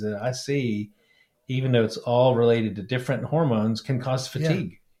disease that I see, even though it's all related to different hormones, can cause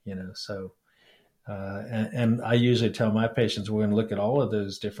fatigue, so... And I usually tell my patients we're going to look at all of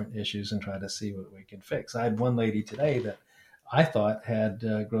those different issues and try to see what we can fix. I had one lady today that I thought had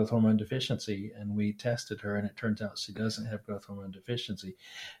growth hormone deficiency, and we tested her, and it turns out she doesn't have growth hormone deficiency.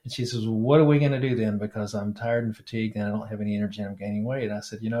 And she says, well, what are we going to do then? Because I'm tired and fatigued and I don't have any energy and I'm gaining weight. And I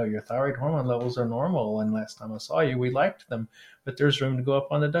said, your thyroid hormone levels are normal. And last time I saw you, we liked them, but there's room to go up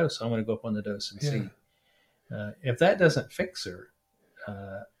on the dose. So I'm going to go up on the dose and see. If that doesn't fix her,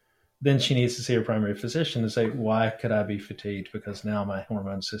 then she needs to see her primary physician and say, why could I be fatigued? Because now my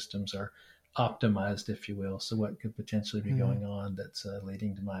hormone systems are optimized, if you will. So what could potentially be going on that's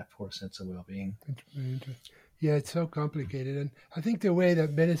leading to my poor sense of well-being? Yeah, it's so complicated. And I think the way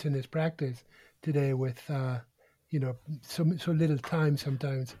that medicine is practiced today with, so little time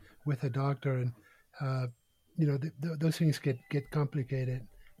sometimes with a doctor, and, those things get complicated.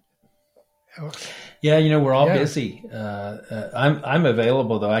 Yeah, we're all busy. I'm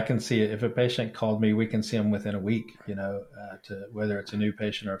available, though. I can see it. If a patient called me, we can see them within a week, to whether it's a new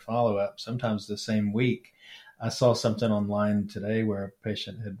patient or a follow-up, sometimes the same week. I saw something online today where a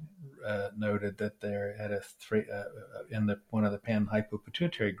patient had noted that they had one of the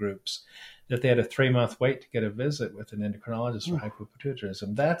pan-hypopituitary groups, that they had a 3-month wait to get a visit with an endocrinologist for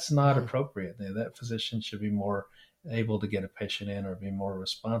hypopituitarism. That's not appropriate. That physician should be more able to get a patient in or be more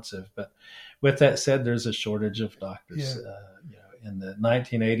responsive. But with that said, there's a shortage of doctors. In the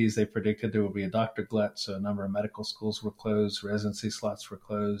 1980s, they predicted there would be a doctor glut, so a number of medical schools were closed, residency slots were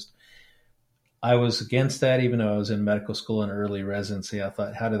closed. I was against that, even though I was in medical school and early residency. I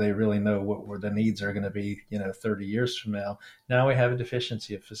thought, how do they really know what the needs are going to be, 30 years from now? Now we have a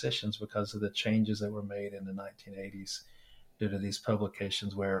deficiency of physicians because of the changes that were made in the 1980s. Due to these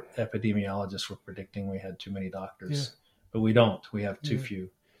publications where epidemiologists were predicting we had too many doctors, but we don't. We have too few.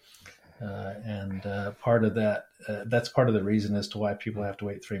 And part of that, that's part of the reason as to why people have to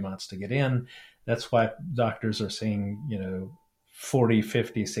wait 3 months to get in. That's why doctors are seeing, 40,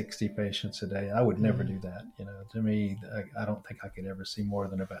 50, 60 patients a day. I would never do that. To me, I don't think I could ever see more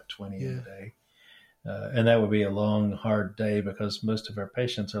than about 20 in a day. And that would be a long, hard day, because most of our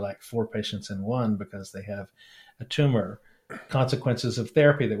patients are like 4 patients in one, because they have a tumor, consequences of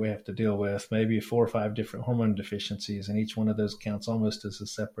therapy that we have to deal with, maybe 4 or 5 different hormone deficiencies, and each one of those counts almost as a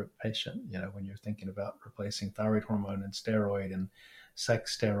separate patient. When you're thinking about replacing thyroid hormone and steroid and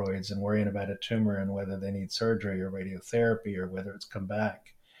sex steroids, and worrying about a tumor and whether they need surgery or radiotherapy or whether it's come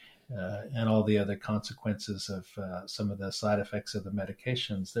back, and all the other consequences of some of the side effects of the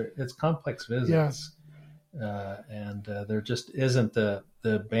medications. It's complex visits. And there just isn't the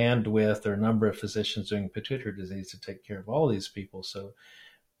bandwidth or number of physicians doing pituitary disease to take care of all these people. So,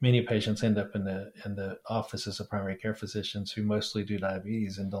 many patients end up in the offices of primary care physicians who mostly do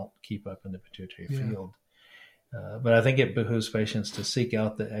diabetes and don't keep up in the pituitary field. But I think it behooves patients to seek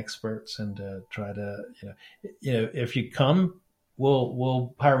out the experts and to try to, if you come,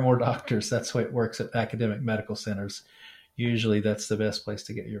 we'll hire more doctors. That's the way it works at academic medical centers. Usually that's the best place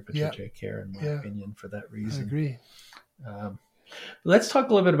to get your pituitary care, in my opinion, for that reason. I agree. Let's talk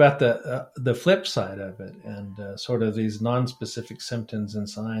a little bit about the flip side of it, and sort of these non-specific symptoms and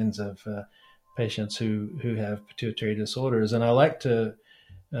signs of patients who have pituitary disorders. And I like to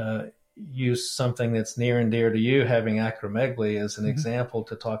use something that's near and dear to you, having acromegaly, as an example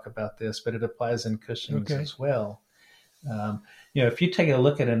to talk about this, but it applies in Cushing's as well. If you take a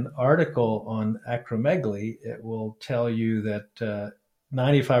look at an article on acromegaly, it will tell you that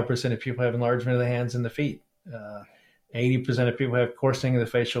 95% of people have enlargement of the hands and the feet. 80% of people have coarsening of the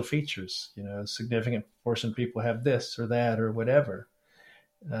facial features. A significant proportion of people have this or that or whatever.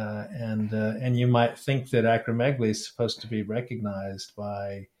 And you might think that acromegaly is supposed to be recognized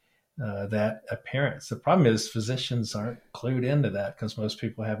by that appearance. The problem is physicians aren't clued into that because most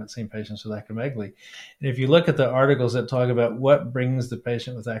people haven't seen patients with acromegaly. And if you look at the articles that talk about what brings the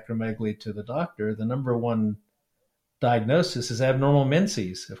patient with acromegaly to the doctor, the number one diagnosis is abnormal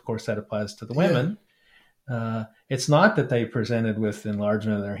menses. Of course, that applies to the women. It's not that they presented with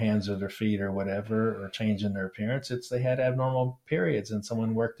enlargement of their hands or their feet or whatever, or change in their appearance. It's they had abnormal periods, and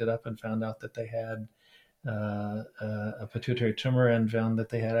someone worked it up and found out that they had a pituitary tumor and found that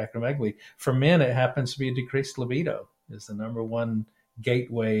they had acromegaly. For men, it happens to be a decreased libido is the number one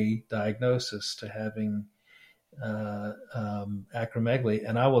gateway diagnosis to having acromegaly.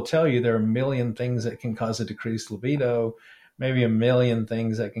 And I will tell you, there are a million things that can cause a decreased libido, maybe a million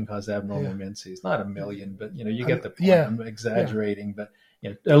things that can cause abnormal menses. Not a million, but you get the point. I'm exaggerating, but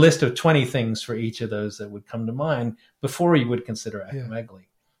a list of 20 things for each of those that would come to mind before you would consider acromegaly.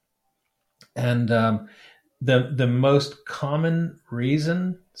 And the most common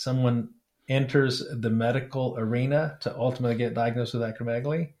reason someone enters the medical arena to ultimately get diagnosed with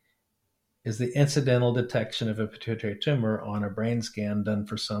acromegaly is the incidental detection of a pituitary tumor on a brain scan done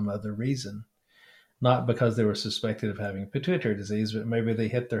for some other reason. Not because they were suspected of having pituitary disease, but maybe they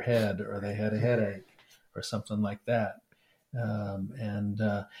hit their head or they had a headache or something like that. And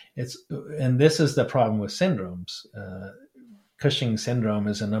this is the problem with syndromes. Cushing's syndrome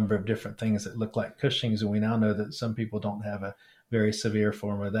is a number of different things that look like Cushing's, and we now know that some people don't have a very severe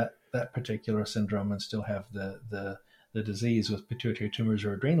form of that particular syndrome and still have the disease with pituitary tumors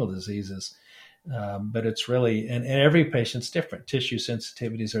or adrenal diseases. But it's really, and every patient's different. Tissue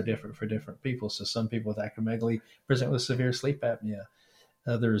sensitivities are different for different people. So some people with acromegaly present with severe sleep apnea.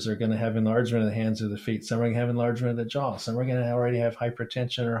 Others are going to have enlargement of the hands or the feet. Some are going to have enlargement of the jaw. Some are going to already have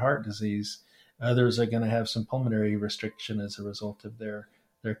hypertension or heart disease. Others are going to have some pulmonary restriction as a result of their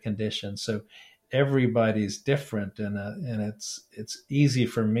condition. So everybody's different, and it's easy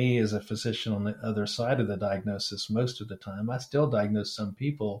for me as a physician on the other side of the diagnosis most of the time. I still diagnose some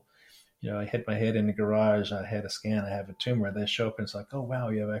people. I hit my head in the garage, I had a scan, I have a tumor. They show up and it's like, oh, wow,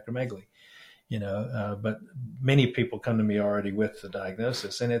 you have acromegaly. But many people come to me already with the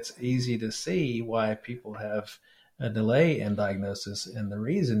diagnosis, and it's easy to see why people have a delay in diagnosis. And the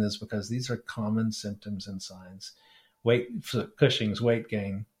reason is because these are common symptoms and signs. Cushing's, weight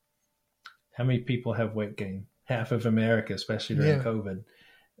gain. How many people have weight gain? Half of America, especially during COVID.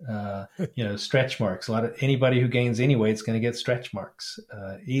 Stretch marks. Anybody who gains any weight is going to get stretch marks.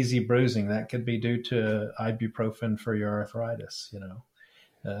 Easy bruising, that could be due to ibuprofen for your arthritis.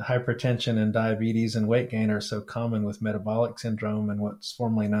 Hypertension and diabetes and weight gain are so common with metabolic syndrome and what's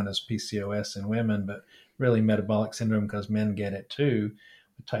formerly known as PCOS in women, but really metabolic syndrome because men get it too,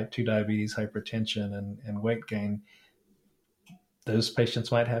 with type 2 diabetes, hypertension, and weight gain. Those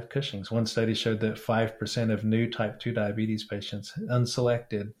patients might have Cushing's. One study showed that 5% of new type 2 diabetes patients,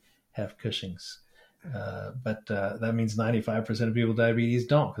 unselected, have Cushing's. But that means 95% of people with diabetes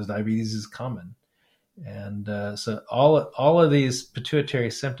don't, because diabetes is common. And so all of these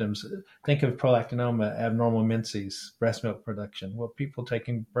pituitary symptoms, think of prolactinoma, abnormal menses, breast milk production. Well, people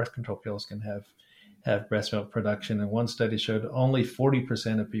taking birth control pills can have breast milk production. And one study showed only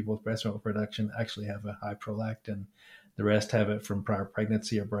 40% of people with breast milk production actually have a high prolactin. The rest have it from prior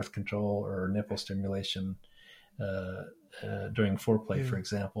pregnancy or birth control or nipple stimulation during foreplay, for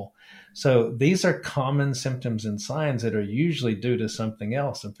example. So these are common symptoms and signs that are usually due to something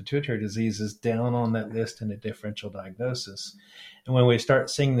else. And pituitary disease is down on that list in a differential diagnosis. And when we start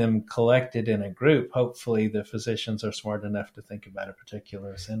seeing them collected in a group, hopefully the physicians are smart enough to think about a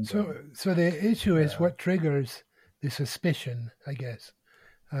particular syndrome. So the issue is what triggers the suspicion, I guess,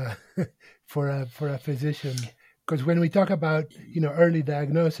 for a physician. because when we talk about, early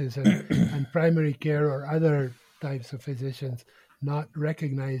diagnosis and primary care or other types of physicians not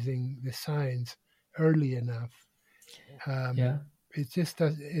recognizing the signs early enough, Yeah. it just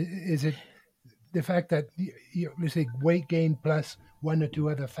does. Is it the fact that you say weight gain plus one or two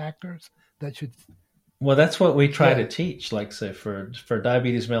other factors that should? Well, that's what we try to teach. Like, say, for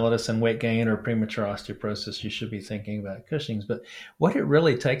diabetes mellitus and weight gain or premature osteoporosis, you should be thinking about Cushing's. But what it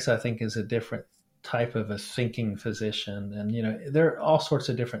really takes, I think, is a different type of a thinking physician. And, there are all sorts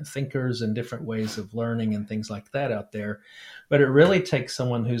of different thinkers and different ways of learning and things like that out there. But it really takes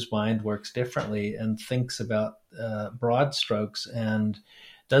someone whose mind works differently and thinks about broad strokes and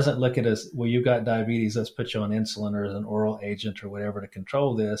doesn't look at us, well, you got diabetes, let's put you on insulin or an oral agent or whatever to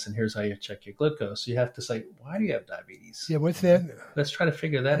control this, and here's how you check your glucose. You have to say, why do you have diabetes? Yeah, what's that? Let's try to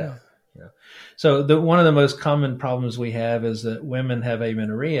figure that out. So one of the most common problems we have is that women have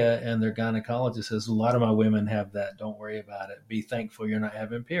amenorrhea, and their gynecologist says, a lot of my women have that. Don't worry about it. Be thankful you're not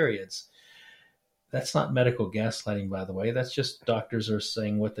having periods. That's not medical gaslighting, by the way. That's just doctors are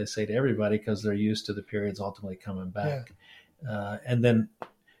saying what they say to everybody because they're used to the periods ultimately coming back. And then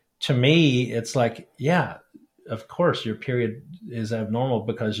to me, it's like, yeah, of course, your period is abnormal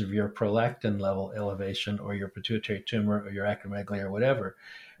because of your prolactin level elevation or your pituitary tumor or your acromegaly or whatever.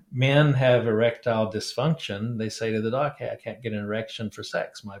 Men have erectile dysfunction. They say to the doc, hey, I can't get an erection for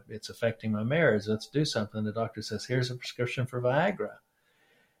sex. It's affecting my marriage. Let's do something. The doctor says, here's a prescription for Viagra.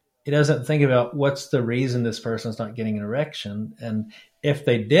 He doesn't think about what's the reason this person's not getting an erection. And if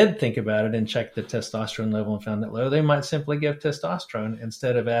they did think about it and check the testosterone level and found it low, they might simply give testosterone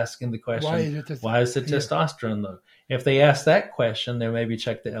instead of asking the question, why is the testosterone low? If they ask that question, they maybe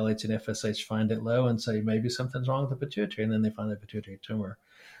check the LH and FSH, find it low, and say maybe something's wrong with the pituitary, and then they find the pituitary tumor.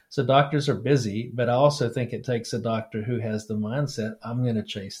 So doctors are busy, but I also think it takes a doctor who has the mindset, I'm going to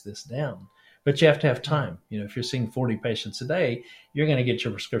chase this down. But you have to have time. If you're seeing 40 patients a day, you're going to get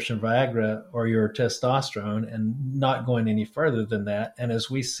your prescription Viagra or your testosterone and not going any further than that. And as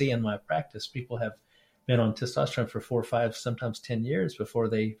we see in my practice, people have been on testosterone for 4, 5, sometimes 10 years before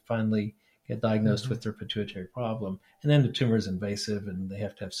they finally get diagnosed with their pituitary problem. And then the tumor is invasive and they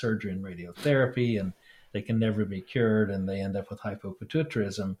have to have surgery and radiotherapy and they can never be cured and they end up with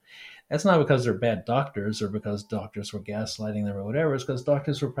hypopituitarism. That's not because they're bad doctors or because doctors were gaslighting them or whatever. It's because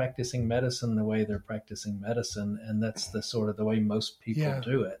doctors were practicing medicine the way they're practicing medicine. And that's the sort of the way most people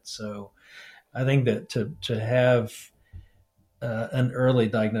do it. So I think that to have an early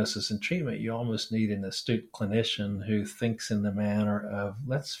diagnosis and treatment, you almost need an astute clinician who thinks in the manner of,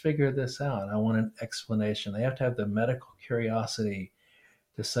 let's figure this out. I want an explanation. They have to have the medical curiosity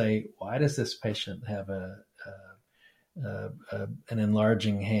to say, why does this patient have an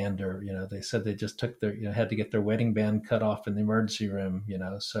enlarging hand? Or, they said they just took their, had to get their wedding band cut off in the emergency room,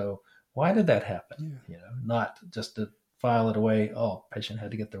 so why did that happen? Not just to file it away. Oh, patient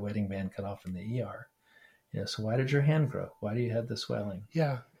had to get their wedding band cut off in the ER. So why did your hand grow? Why do you have the swelling?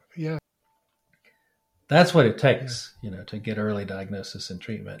 Yeah. That's what it takes, to get early diagnosis and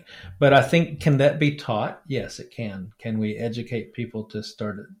treatment. But I think, can that be taught? Yes, it can. Can we educate people to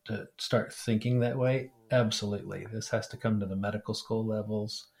start thinking that way? Absolutely. This has to come to the medical school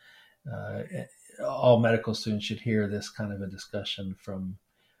levels. All medical students should hear this kind of a discussion from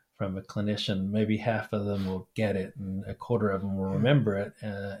a clinician. Maybe half of them will get it and a quarter of them will remember it.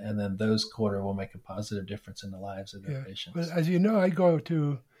 And then those quarter will make a positive difference in the lives of their patients. Well, as you know, I go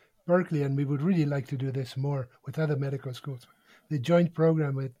to Berkeley, and we would really like to do this more with other medical schools. The joint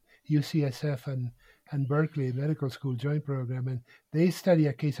program with UCSF and Berkeley Medical School joint program, and they study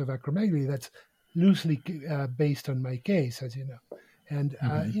a case of acromegaly that's loosely based on my case, as you know. And,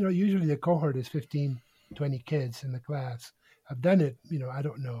 usually the cohort is 15, 20 kids in the class. I've done it, I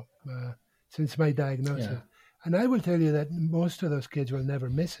don't know, since my diagnosis. Yeah. And I will tell you that most of those kids will never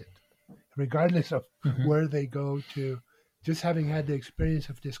miss it, regardless of where they go to. Just having had the experience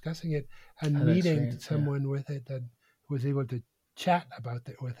of discussing it and meeting someone with it that was able to chat about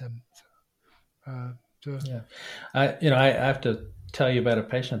it with them. I have to tell you about a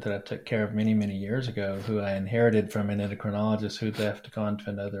patient that I took care of many, many years ago who I inherited from an endocrinologist who left, gone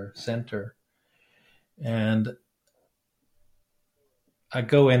to another center. And I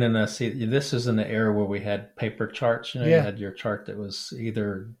go in and I see, this is in the era where we had paper charts. You had your chart that was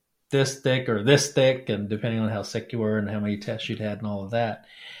either this thick or this thick, and depending on how sick you were and how many tests you'd had and all of that.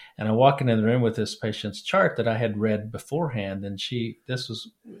 And I walk into the room with this patient's chart that I had read beforehand. And this was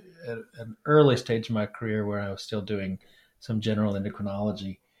at an early stage of my career where I was still doing some general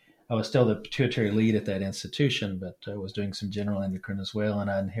endocrinology. I was still the pituitary lead at that institution, but I was doing some general endocrine as well. And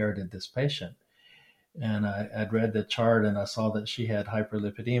I inherited this patient. And I'd read the chart, and I saw that she had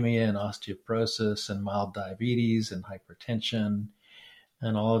hyperlipidemia and osteoporosis and mild diabetes and hypertension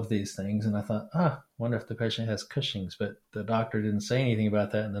and all of these things. And I thought, wonder if the patient has Cushing's. But the doctor didn't say anything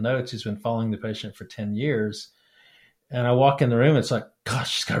about that in the notes. He's been following the patient for 10 years. And I walk in the room, it's like,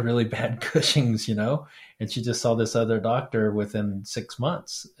 gosh, she's got really bad Cushing's, and she just saw this other doctor within 6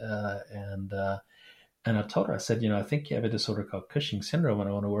 months. And I told her, I said, I think you have a disorder called Cushing syndrome, and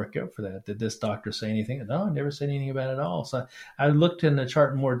I want to work out for that. Did this doctor say anything? No, I never said anything about it at all. So I looked in the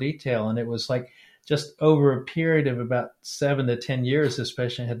chart in more detail, and it was like just over a period of about 7 to 10 years, this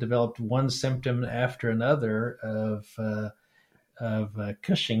patient had developed one symptom after another of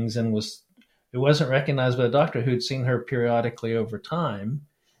Cushing's, and it wasn't recognized by the doctor, who'd seen her periodically over time.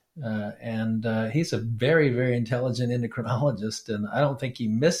 And he's a very, very intelligent endocrinologist, and I don't think he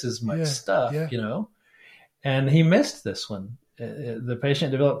misses much stuff, And he missed this one. The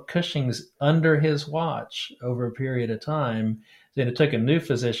patient developed Cushing's under his watch over a period of time. Then it took a new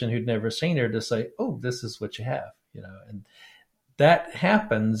physician who'd never seen her to say, "Oh, this is what you have," and that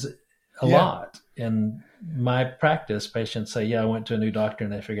happens a lot in my practice. Patients say, "Yeah, I went to a new doctor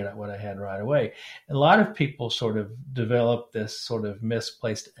and they figured out what I had right away." And a lot of people sort of develop this sort of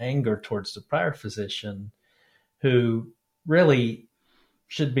misplaced anger towards the prior physician, who really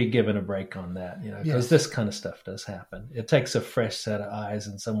should be given a break on that, because this kind of stuff does happen. It takes a fresh set of eyes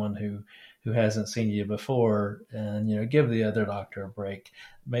and someone who hasn't seen you before, and, give the other doctor a break.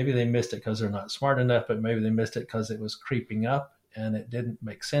 Maybe they missed it because they're not smart enough, but maybe they missed it because it was creeping up and it didn't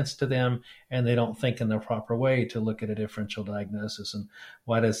make sense to them, and they don't think in the proper way to look at a differential diagnosis and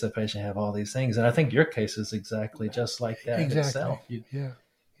why does the patient have all these things. And I think your case is exactly just like that itself. Yeah.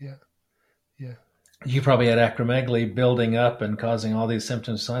 You probably had acromegaly building up and causing all these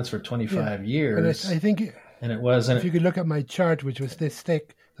symptoms and signs for 25 years. And I think, and it wasn't. If you could look at my chart, which was this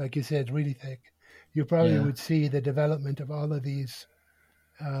thick, like you said, really thick, you probably would see the development of all of these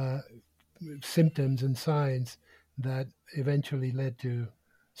symptoms and signs that eventually led to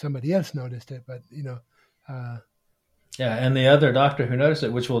somebody else noticed it. But, and the other doctor who noticed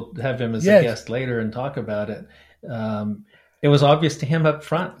it, which we'll have him as a guest later and talk about it, it was obvious to him up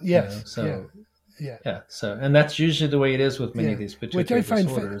front. Yes. So, and that's usually the way it is with many of these pituitary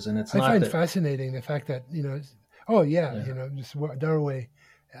disorders. And it's fascinating the fact that, just doorway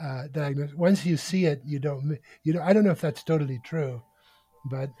diagnosis. Once you see it, you don't, I don't know if that's totally true,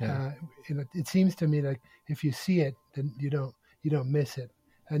 but, it seems to me like if you see it, then you don't miss it.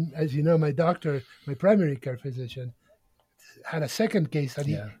 And as you know, my primary care physician had a second case that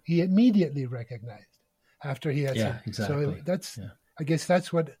he immediately recognized after he had exactly. So I guess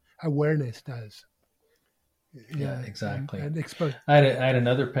that's what awareness does. Exactly. And I had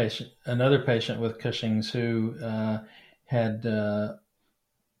another patient with Cushing's who had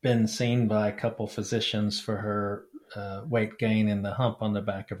been seen by a couple physicians for her weight gain and the hump on the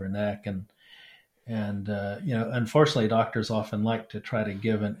back of her neck, and unfortunately, doctors often like to try to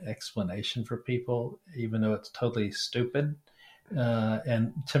give an explanation for people, even though it's totally stupid.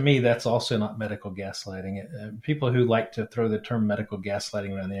 And to me, that's also not medical gaslighting. People who like to throw the term medical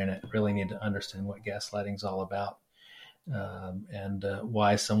gaslighting around the internet really need to understand what gaslighting is all about, and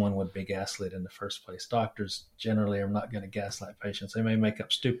why someone would be gaslit in the first place. Doctors generally are not going to gaslight patients. They may make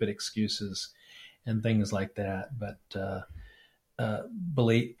up stupid excuses and things like that, but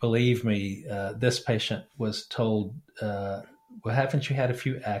believe me, this patient was told, well, haven't you had a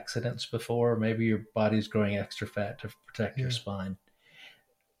few accidents before? Maybe your body's growing extra fat to protect your spine.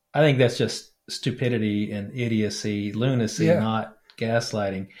 I think that's just stupidity and idiocy, lunacy, not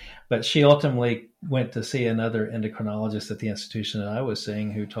gaslighting. But she ultimately went to see another endocrinologist at the institution that I was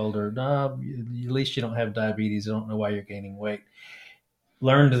seeing, who told her, no, at least you don't have diabetes. I don't know why you're gaining weight.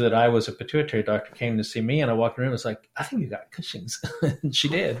 Learned that I was a pituitary doctor, came to see me, and I walked in the room and was like, I think you got Cushing's. And she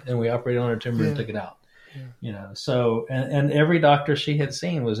did. And we operated on her tumor and took it out. So, and every doctor she had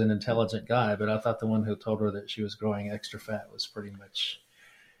seen was an intelligent guy, but I thought the one who told her that she was growing extra fat was pretty much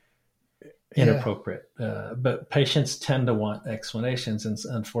inappropriate. But patients tend to want explanations, and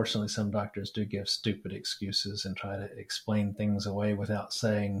unfortunately some doctors do give stupid excuses and try to explain things away without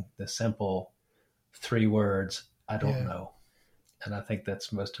saying the simple 3 words, I don't know. And I think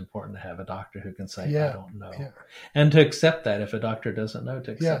that's most important, to have a doctor who can say, I don't know. And to accept that if a doctor doesn't know,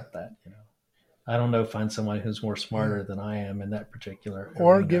 to accept that, I don't know, find someone who's more smarter than I am in that particular arena,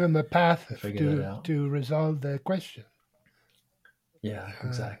 or give them a path to resolve the question. Yeah,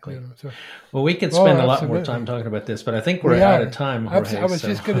 exactly. Well, we could spend a lot more time talking about this, but I think we're out of time, Jorge. I was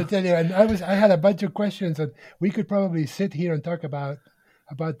just going to tell you, and I had a bunch of questions, and we could probably sit here and talk about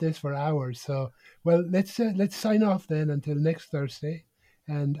this for hours. So, well, let's sign off then until next Thursday,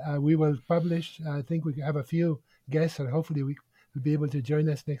 and we will publish. I think we have a few guests, and hopefully we will be able to join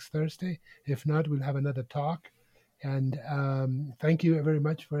us next Thursday. If not, we'll have another talk. And thank you very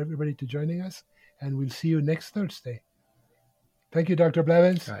much for everybody to joining us, and we'll see you next Thursday. Thank you, Dr.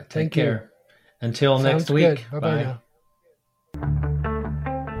 Blevins. All right, take care. Until next week. Good. Bye-bye now.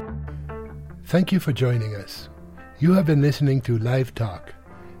 Thank you for joining us. You have been listening to Live Talk,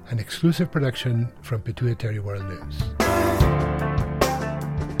 an exclusive production from Pituitary World News.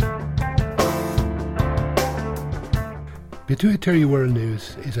 Pituitary World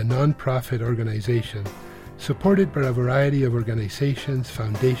News is a non-profit organization supported by a variety of organizations,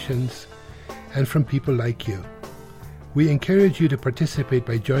 foundations, and from people like you. We encourage you to participate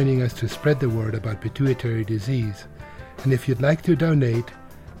by joining us to spread the word about pituitary disease. And if you'd like to donate,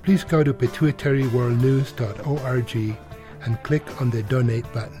 please go to pituitaryworldnews.org and click on the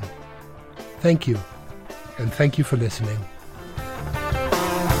Donate button. Thank you, and thank you for listening.